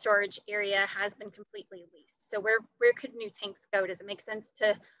existing fuel storage area has been completely leased? So where could new tanks go? Does it make sense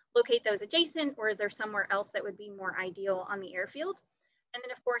to locate those adjacent, or is there somewhere else that would be more ideal on the airfield? And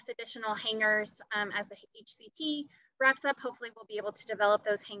then of course, additional hangars as the HCP wraps up. Hopefully we'll be able to develop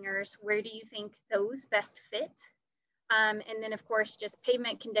those hangars. Where do you think those best fit? And then of course, just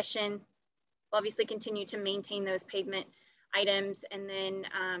pavement condition. We'll obviously continue to maintain those pavement items. And then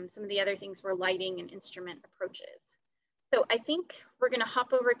some of the other things were lighting and instrument approaches. So I think we're gonna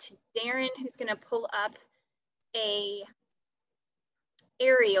hop over to Darren, who's gonna pull up a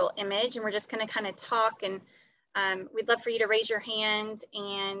aerial image, and we're just gonna kind of talk, and we'd love for you to raise your hand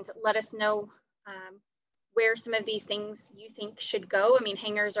and let us know where some of these things you think should go. I mean,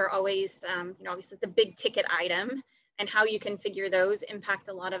 hangars are always, you know, obviously it's a big ticket item, and how you configure those impact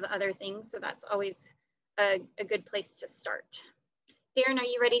a lot of other things. So that's always a good place to start. Darren, are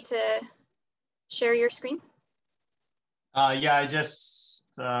you ready to share your screen? Yeah, I just,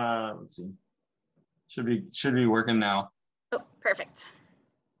 let's see. Should be working now. Oh, perfect.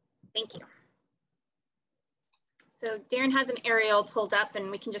 Thank you. So Darren has an aerial pulled up,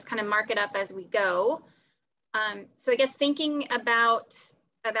 and we can just kind of mark it up as we go. So I guess thinking about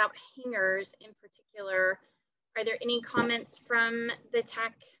hangars in particular, are there any comments from the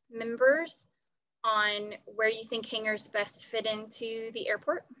TAC members on where you think hangars best fit into the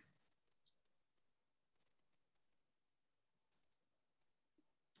airport?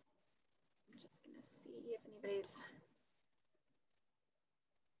 I'm just gonna see if anybody's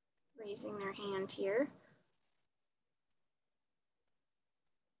raising their hand here.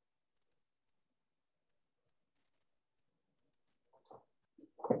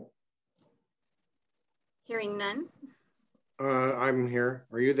 Hearing none. I'm here.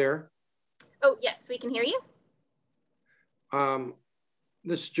 Are you there? Oh, yes, we can hear you.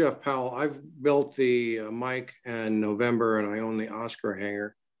 This is Jeff Powell. I've built the Mike and November, and I own the Oscar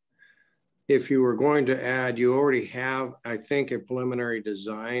hangar. If you were going to add, you already have, I think, a preliminary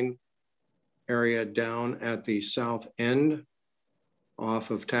design area down at the south end off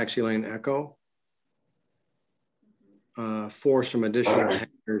of Taxi Lane Echo for some additional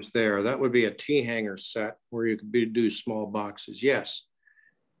hangars there. That would be a T hangar set where you could do small boxes. Yes.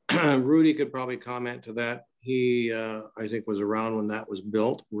 Rudy could probably comment to that. He, I think, was around when that was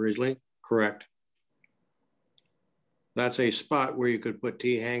built originally. Correct. That's a spot where you could put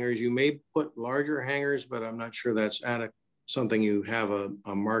T hangars. You may put larger hangars, but I'm not sure that's something you have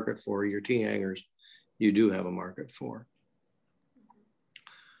a market for. Your T hangars, you do have a market for.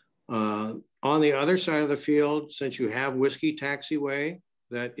 On the other side of the field, since you have Whiskey Taxiway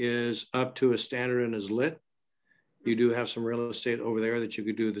that is up to a standard and is lit, you do have some real estate over there that you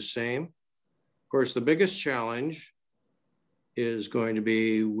could do the same. Of course, the biggest challenge is going to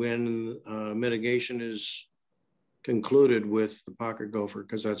be when mitigation is concluded with the Pocket Gopher,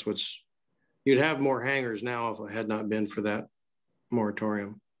 because that's you'd have more hangars now if it had not been for that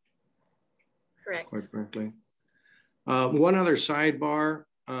moratorium. Correct. Quite frankly. One other sidebar,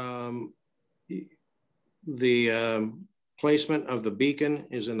 the placement of the beacon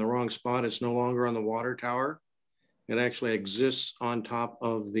is in the wrong spot. It's no longer on the water tower. It actually exists on top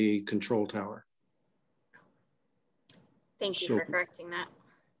of the control tower. Thank you for correcting that.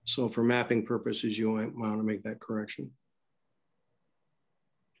 So for mapping purposes, you might want to make that correction.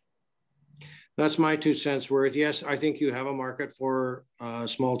 That's my 2 cents worth. Yes, I think you have a market for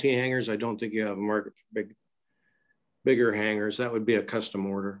small T hangers. I don't think you have a market for bigger hangers. That would be a custom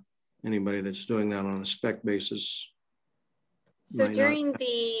order. Anybody that's doing that on a spec basis. So during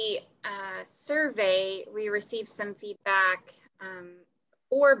the survey, we received some feedback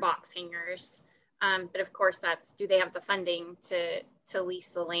for box hangers. But of course, that's, do they have the funding to lease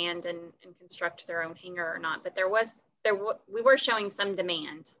the land and construct their own hanger or not? But we were showing some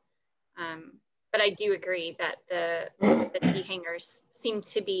demand. But I do agree that the T hangers seem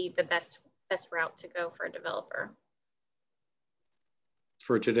to be the best route to go for a developer.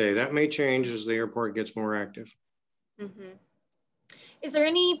 For today, that may change as the airport gets more active. Mm-hmm. Is there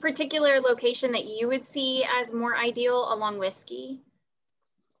any particular location that you would see as more ideal along Whiskey?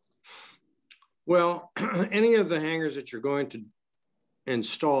 Well, any of the hangars that you're going to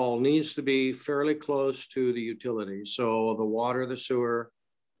install needs to be fairly close to the utilities. So the water, the sewer,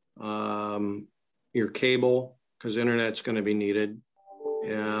 your cable, because internet's going to be needed.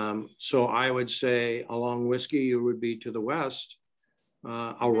 So I would say along Whiskey, you would be to the west,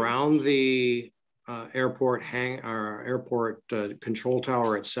 around the airport control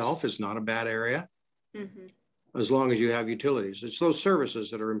tower itself is not a bad area, as long as you have utilities. It's those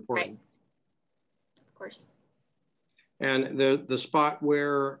services that are important. Right. Of course. And the spot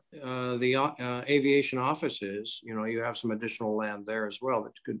where the aviation office is, you know, you have some additional land there as well.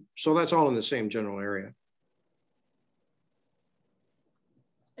 That's good. So that's all in the same general area.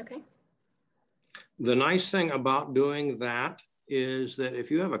 Okay. The nice thing about doing that is that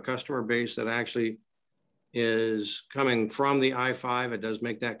if you have a customer base that actually is coming from the I-5, it does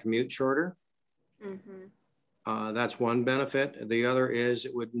make that commute shorter. That's one benefit. The other is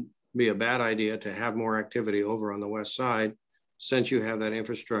it would be a bad idea to have more activity over on the west side since you have that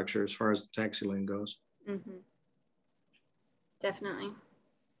infrastructure as far as the taxi lane goes. Definitely.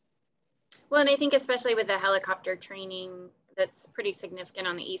 Well, and I think especially with the helicopter training, that's pretty significant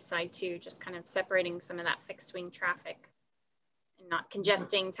on the east side too, just kind of separating some of that fixed wing traffic and not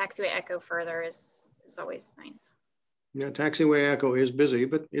congesting Taxiway Echo further is always nice. Yeah, Taxiway Echo is busy,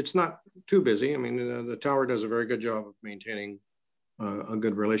 but it's not too busy. I mean, the tower does a very good job of maintaining a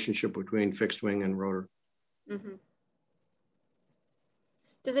good relationship between fixed wing and rotor.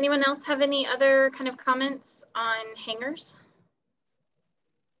 Does anyone else have any other kind of comments on hangars?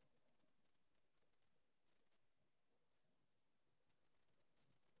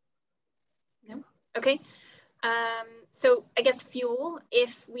 No? Okay. So I guess fuel,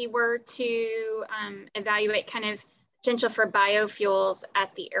 if we were to evaluate kind of potential for biofuels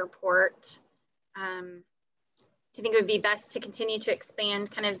at the airport, do you think it would be best to continue to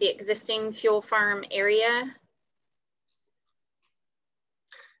expand kind of the existing fuel farm area?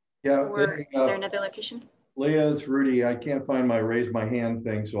 Yeah. Or is there another location? Leah, it's Rudy. I can't find my raise my hand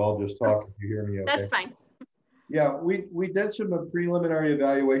thing, so I'll just talk if you hear me okay. That's fine. Yeah, we did some preliminary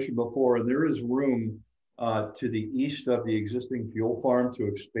evaluation before, and there is room to the east of the existing fuel farm to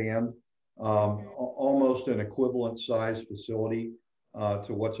expand almost an equivalent size facility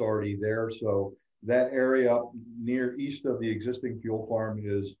to what's already there. So that area near east of the existing fuel farm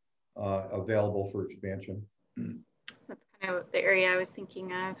is available for expansion. That's kind of the area I was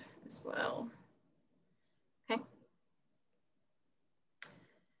thinking of as well. Okay.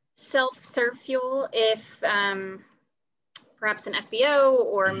 Self-serve fuel, if perhaps an FBO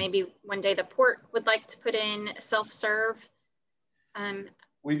or maybe one day the port would like to put in self-serve.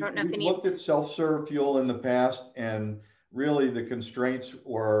 We've looked at self-serve fuel in the past, and really the constraints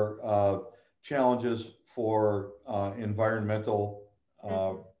were challenges for environmental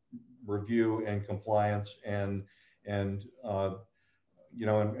review and compliance, and you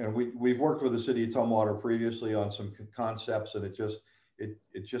know, and we've worked with the city of Tumwater previously on some concepts, and it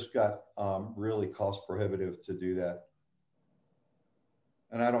just got really cost prohibitive to do that.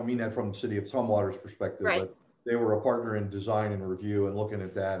 And I don't mean that from the city of Tumwater's perspective, right. But they were a partner in design and review and looking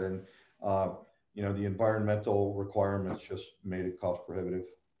at that, and you know, the environmental requirements just made it cost prohibitive.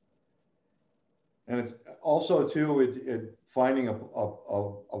 And it's also too finding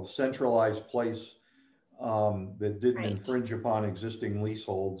a centralized place that didn't infringe upon existing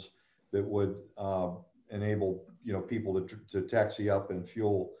leaseholds that would enable, you know, people to taxi up and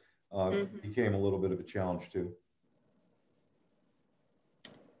fuel became a little bit of a challenge too.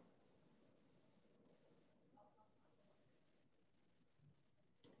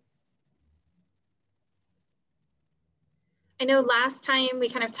 I know last time we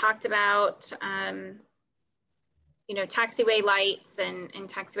kind of talked about, you know, taxiway lights and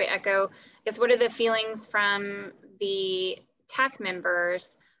taxiway echo. I guess what are the feelings from the TAC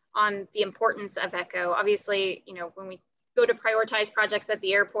members on the importance of echo? Obviously, you know, when we go to prioritize projects at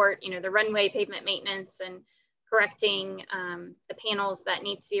the airport, you know, the runway pavement maintenance and correcting the panels that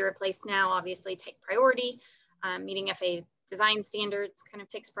need to be replaced now obviously take priority. Meeting FAA design standards kind of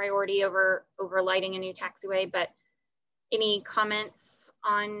takes priority over lighting a new taxiway. But any comments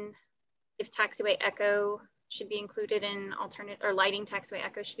on if taxiway echo should be included in alternate, or lighting taxiway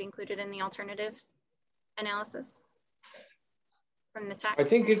echo should be included in the alternatives analysis from the TAC? I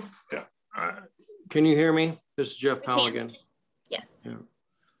think it, can you hear me? This is Jeff Powell again. Yes.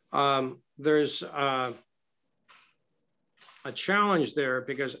 Yeah. There's a challenge there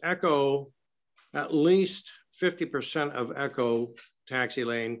because echo, at least 50% of echo taxi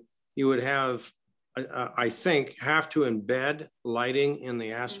lane, you would have, I think, have to embed lighting in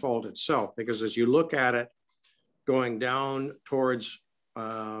the asphalt itself, because as you look at it going down towards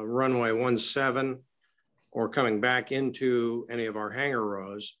runway 17 or coming back into any of our hangar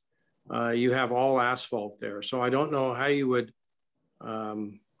rows, you have all asphalt there. So I don't know how you would,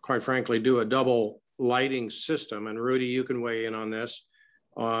 quite frankly, do a double lighting system. And Rudy, you can weigh in on this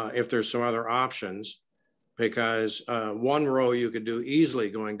if there's some other options, because one row you could do easily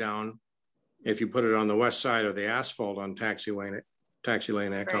going down if you put it on the west side of the asphalt on taxi lane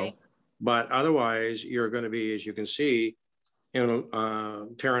echo. Right. But otherwise, you're going to be, as you can see, tearing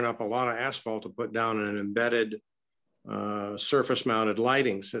up a lot of asphalt to put down an embedded surface mounted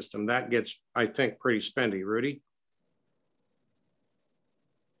lighting system. That gets, I think, pretty spendy. Rudy?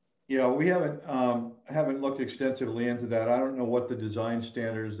 Yeah, we haven't looked extensively into that. I don't know what the design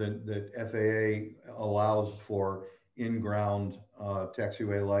standards that FAA allows for in-ground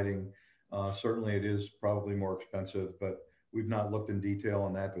taxiway lighting. Certainly it is probably more expensive, but we've not looked in detail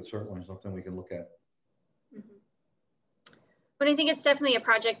on that, but certainly something we can look at. Mm-hmm. But I think it's definitely a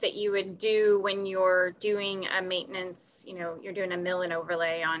project that you would do when you're doing a maintenance, you know, you're doing a mill and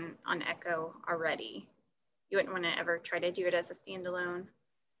overlay on echo already. You wouldn't want to ever try to do it as a standalone.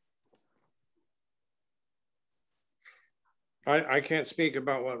 I can't speak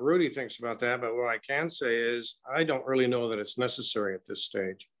about what Rudy thinks about that, but what I can say is I don't really know that it's necessary at this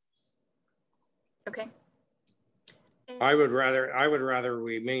stage. Okay. I would rather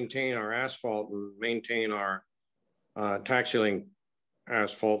we maintain our asphalt and maintain our taxi lane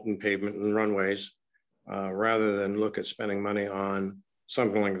asphalt and pavement and runways rather than look at spending money on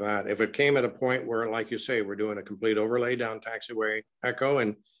something like that. If it came at a point where, like you say, we're doing a complete overlay down taxiway echo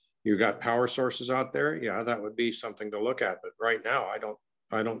and you got power sources out there, yeah, that would be something to look at. But right now,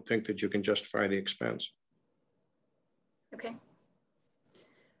 I don't think that you can justify the expense. Okay.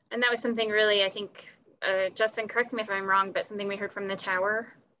 And that was something really, I think, Justin, correct me if I'm wrong, but something we heard from the tower.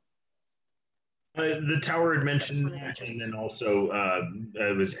 The tower had mentioned that, and then also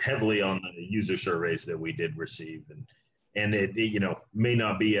it was heavily on the user surveys that we did receive, and it you know, may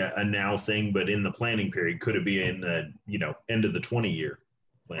not be a now thing, but in the planning period, could it be in the, you know, end of the 20-year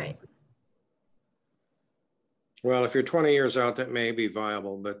planning? Right. Well, if you're 20 years out, that may be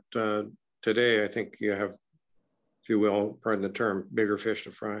viable, but today I think you have, if you will, pardon the term, bigger fish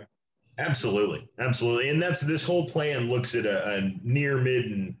to fry. Absolutely, absolutely, and that's, this whole plan looks at a near, mid,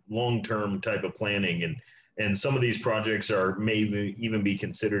 and long-term type of planning, and some of these projects may even be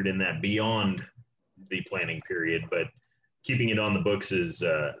considered in that beyond the planning period, but keeping it on the books is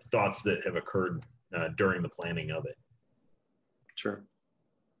thoughts that have occurred during the planning of it. Sure.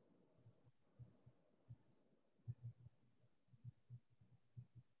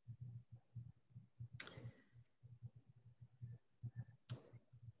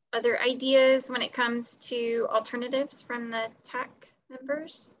 Other ideas when it comes to alternatives from the TAC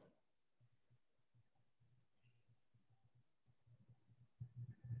members?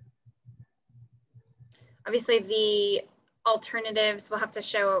 Obviously, the alternatives will have to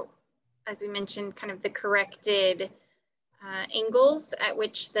show, as we mentioned, kind of the corrected angles at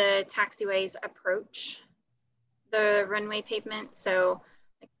which the taxiways approach the runway pavement. So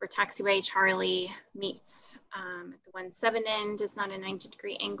like for taxiway Charlie meets at the 17 end is not a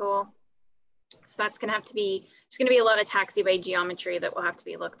 90-degree angle. So that's going to have to be, there's going to be a lot of taxiway geometry that will have to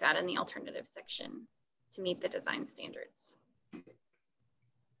be looked at in the alternative section to meet the design standards.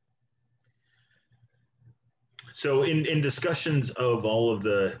 So in discussions of all of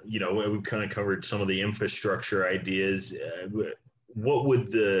the, you know, we've kind of covered some of the infrastructure ideas. What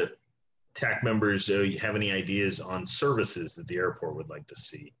would the TAC members have any ideas on services that the airport would like to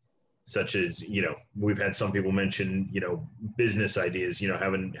see? Such as, you know, we've had some people mention, you know, business ideas, you know,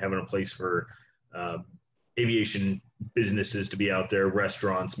 having a place for aviation businesses to be out there,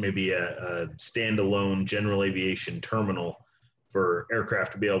 restaurants, maybe a standalone general aviation terminal for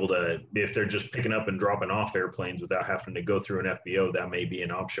aircraft to be able to, if they're just picking up and dropping off airplanes without having to go through an FBO, that may be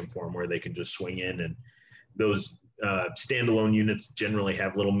an option for them where they can just swing in. And those standalone units generally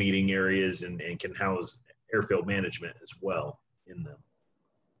have little meeting areas and can house airfield management as well in them.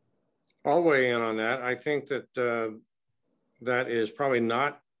 I'll weigh in on that. I think that that is probably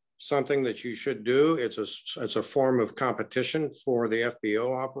not something that you should do. It's a form of competition for the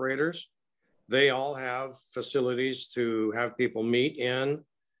FBO operators. They all have facilities to have people meet in,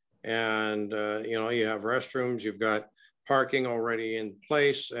 and you know, you have restrooms, you've got parking already in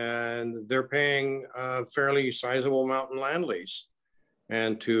place, and they're paying a fairly sizable amount in land lease.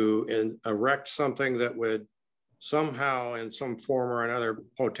 And to erect something that would somehow in some form or another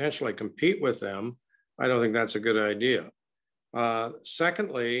potentially compete with them, I don't think that's a good idea.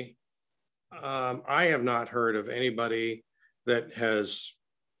 Secondly, I have not heard of anybody that has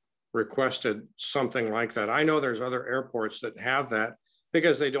requested something like that. I know there's other airports that have that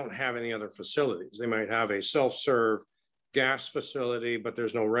because they don't have any other facilities. They might have a self-serve gas facility, but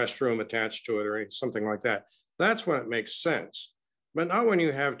there's no restroom attached to it or something like that. That's when it makes sense. But not when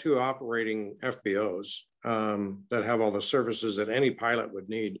you have two operating FBOs that have all the services that any pilot would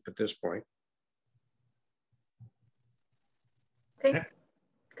need at this point. Okay,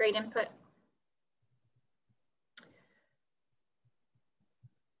 great input.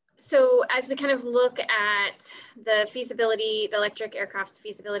 So as we kind of look at the feasibility, the electric aircraft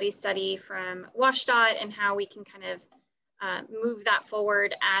feasibility study from WashDOT and how we can kind of move that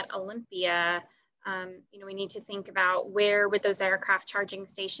forward at Olympia, you know, we need to think about where would those aircraft charging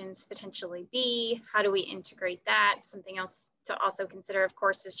stations potentially be? How do we integrate that? Something else to also consider, of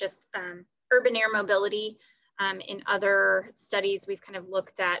course, is just urban air mobility. In other studies, we've kind of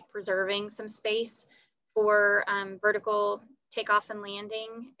looked at preserving some space for vertical takeoff and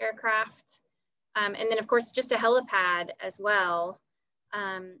landing aircraft. And then, of course, just a helipad as well.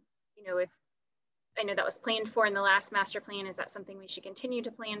 You know, if I know that was planned for in the last master plan, is that something we should continue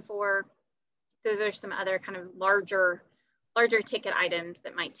to plan for? Those are some other kind of larger ticket items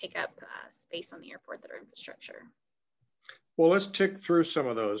that might take up space on the airport that are infrastructure. Well, let's tick through some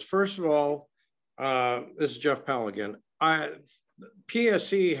of those. First of all, this is Jeff Powell again.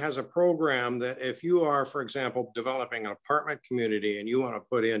 PSE has a program that if you are, for example, developing an apartment community and you want to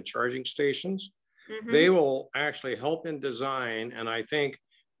put in charging stations, they will actually help in design, and I think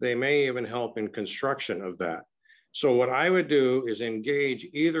they may even help in construction of that. So what I would do is engage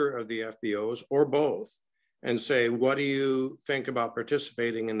either of the FBOs or both and say, what do you think about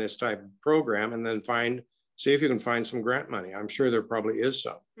participating in this type of program? And then see if you can find some grant money. I'm sure there probably is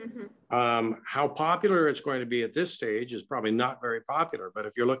some. How popular it's going to be at this stage is probably not very popular, but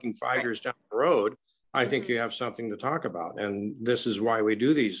if you're looking 5 years down the road, I think you have something to talk about. And this is why we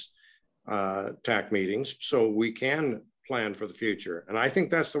do these TAC meetings, so we can plan for the future. And I think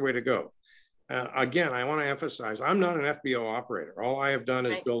that's the way to go. Again, I want to emphasize, I'm not an FBO operator. All I have done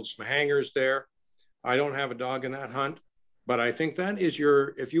is build some hangars there. I don't have a dog in that hunt, but I think that is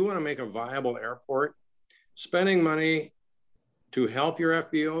if you want to make a viable airport, spending money to help your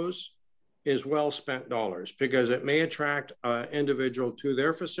FBOs is well spent dollars, because it may attract an individual to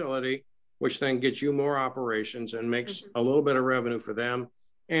their facility, which then gets you more operations and makes a little bit of revenue for them.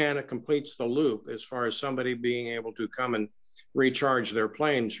 And it completes the loop as far as somebody being able to come and recharge their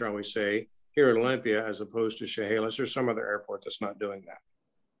plane, shall we say, here at Olympia, as opposed to Chehalis or some other airport that's not doing that.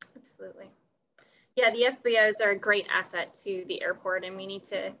 Absolutely. Yeah, the FBOs are a great asset to the airport, and we need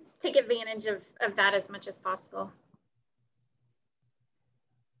to take advantage of that as much as possible.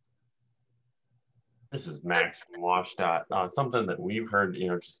 This is Max from WashDOT. Something that we've heard, you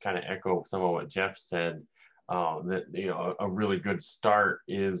know, just kind of echo some of what Jeff said, that, you know, a really good start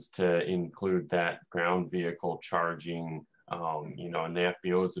is to include that ground vehicle charging, you know, and the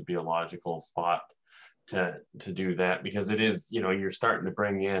FBOs would be a logical spot to do that, because it is, you know, you're starting to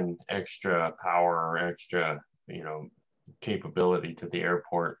bring in extra power or extra, you know, capability to the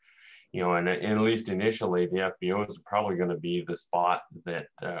airport, you know, and at least initially the FBOs are probably going to be the spot that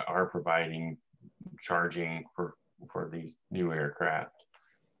are providing charging for these new aircraft.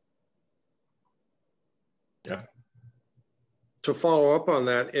 Yeah. To follow up on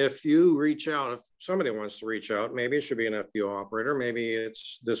that, if you reach out, if somebody wants to reach out, maybe it should be an FBO operator, maybe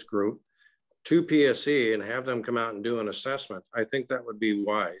it's this group, to PSE and have them come out and do an assessment, I think that would be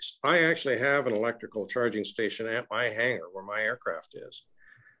wise. I actually have an electrical charging station at my hangar where my aircraft is,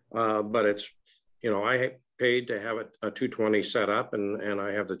 but it's, you know, I paid to have a 220 set up, and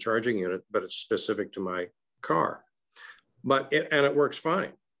I have the charging unit, but it's specific to my car. And it works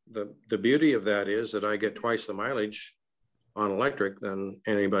fine. the beauty of that is that I get twice the mileage on electric than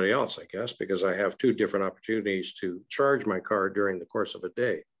anybody else, I guess, because I have 2 different opportunities to charge my car during the course of a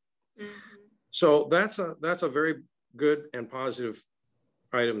day. So that's a very good and positive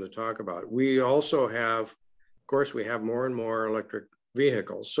item to talk about. We also have, of course, we have more and more electric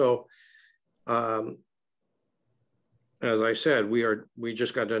vehicles. So as I said, we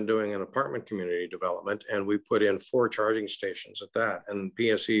just got done doing an apartment community development, and we put in 4 charging stations at that. And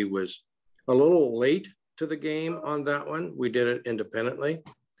PSE was a little late to the game on that one. We did it independently,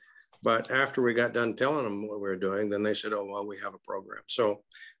 but after we got done telling them what we were doing, then they said, oh, well, we have a program. So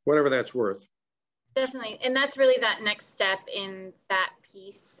whatever that's worth. Definitely. And that's really that next step in that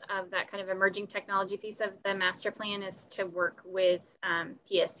piece of that kind of emerging technology piece of the master plan, is to work with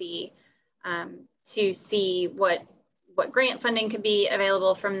PSE to see what grant funding could be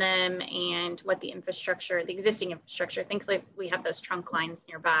available from them, and what the infrastructure, the existing infrastructure. Thankfully, we have those trunk lines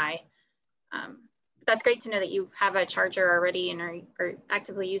nearby. That's great to know that you have a charger already and are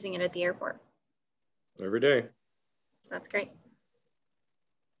actively using it at the airport. Every day. That's great.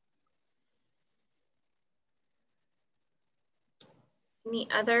 Any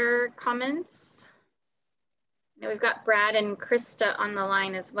other comments? I know we've got Brad and Krista on the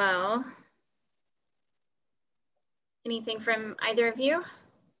line as well. Anything from either of you?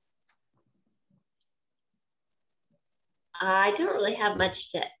 I don't really have much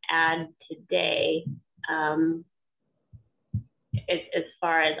to add today. As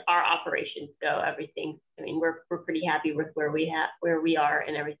far as our operations go, everything, I mean, we're pretty happy with where we are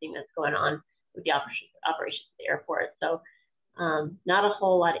and everything that's going on with the operations at the airport. So not a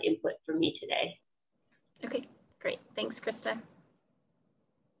whole lot of input from me today. Okay, great. Thanks, Krista.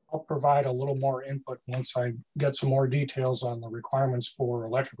 I'll provide a little more input once I get some more details on the requirements for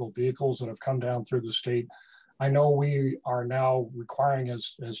electrical vehicles that have come down through the state. I know we are now requiring,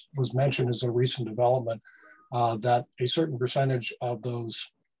 as was mentioned as a recent development, that a certain percentage of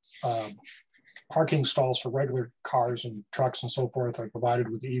those parking stalls for regular cars and trucks and so forth are provided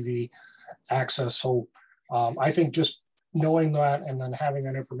with EV access. So I think just knowing that and then having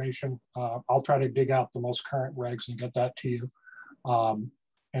that information, I'll try to dig out the most current regs and get that to you.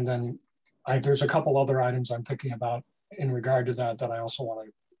 And then there's a couple other items I'm thinking about in regard to that I also want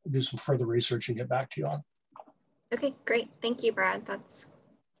to do some further research and get back to you on. Okay, great. Thank you, Brad. That's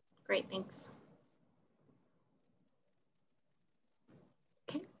great. Thanks.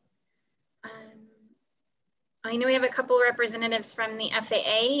 Okay. I know we have a couple of representatives from the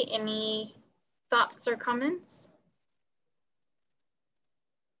FAA. Any thoughts or comments?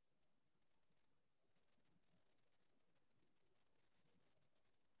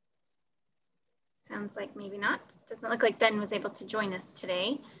 Sounds like maybe not. Doesn't look like Ben was able to join us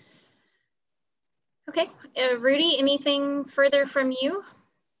today. Okay, Rudy, anything further from you?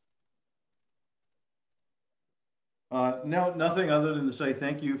 No, nothing other than to say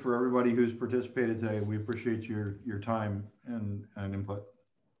thank you for everybody who's participated today. We appreciate your time and input.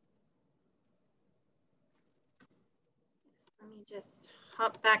 Let me just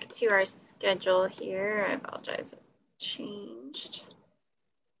hop back to our schedule here. I apologize, it changed.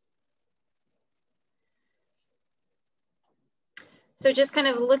 So just kind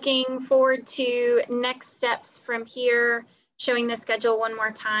of looking forward to next steps from here, showing the schedule one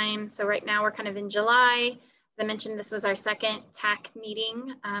more time. So right now we're kind of in July. As I mentioned, this was our second TAC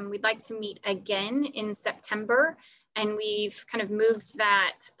meeting. We'd like to meet again in September, and we've kind of moved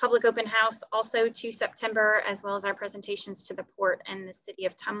that public open house also to September, as well as our presentations to the port and the city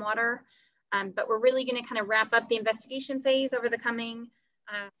of Tumwater. But we're really going to kind of wrap up the investigation phase over the coming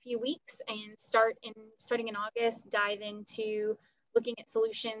few weeks, and starting in August, dive into looking at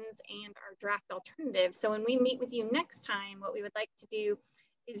solutions and our draft alternatives. So when we meet with you next time, what we would like to do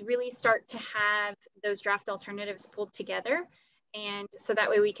is really start to have those draft alternatives pulled together. And so that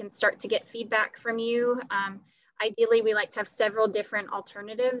way we can start to get feedback from you. Ideally, we like to have several different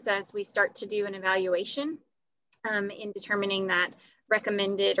alternatives as we start to do an evaluation in determining that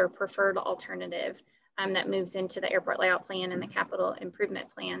recommended or preferred alternative that moves into the airport layout plan and the capital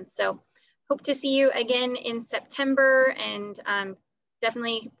improvement plan. So hope to see you again in September, and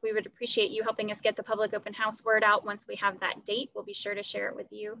definitely we would appreciate you helping us get the public open house word out. Once we have that date, we'll be sure to share it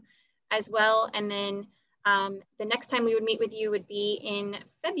with you as well. And then the next time we would meet with you would be in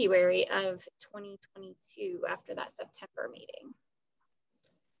February of 2022 after that September meeting.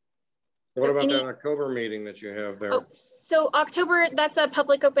 What about that October meeting that you have there? Oh, so October, that's a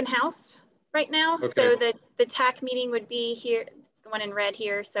public open house right now. Okay. So the TAC meeting would be here. The one in red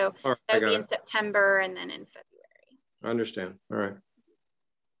here, so right, that would be in September and then in February. I understand. All right.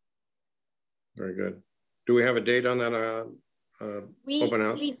 Very good. Do we have a date on that open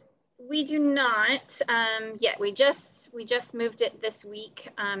house? We do not yet. We just moved it this week.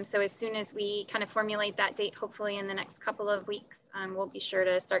 So as soon as we kind of formulate that date, hopefully in the next couple of weeks, we'll be sure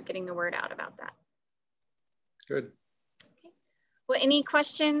to start getting the word out about that. Good. Okay. Well, any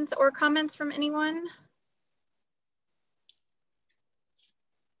questions or comments from anyone?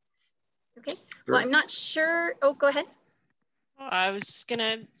 Okay. Sure. Well, I'm not sure. Oh, go ahead. I was just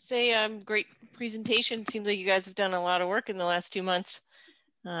gonna say, great presentation. Seems like you guys have done a lot of work in the last 2 months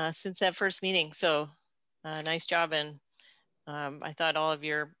since that first meeting. So nice job. And I thought all of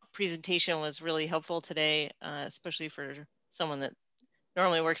your presentation was really helpful today, especially for someone that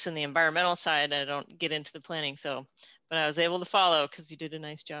normally works in the environmental side. I don't get into the planning. So, but I was able to follow because you did a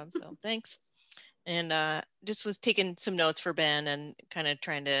nice job. So thanks. And just was taking some notes for Ben and kind of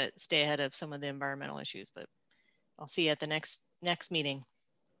trying to stay ahead of some of the environmental issues, but I'll see you at the next meeting.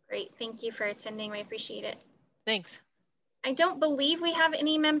 Great, thank you for attending. We appreciate it. Thanks. I don't believe we have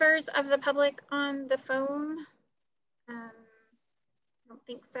any members of the public on the phone. I don't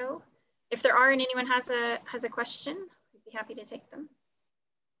think so. If there are and anyone has a question, we'd be happy to take them.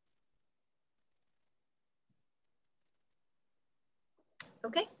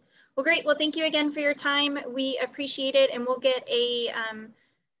 Okay. Well, great. Well, thank you again for your time. We appreciate it, and we'll get a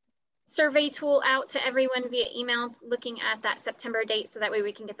survey tool out to everyone via email looking at that September date so that way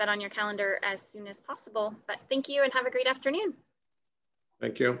we can get that on your calendar as soon as possible. But thank you and have a great afternoon.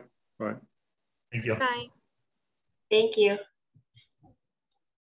 Thank you. Bye. Thank you. Bye. Thank you.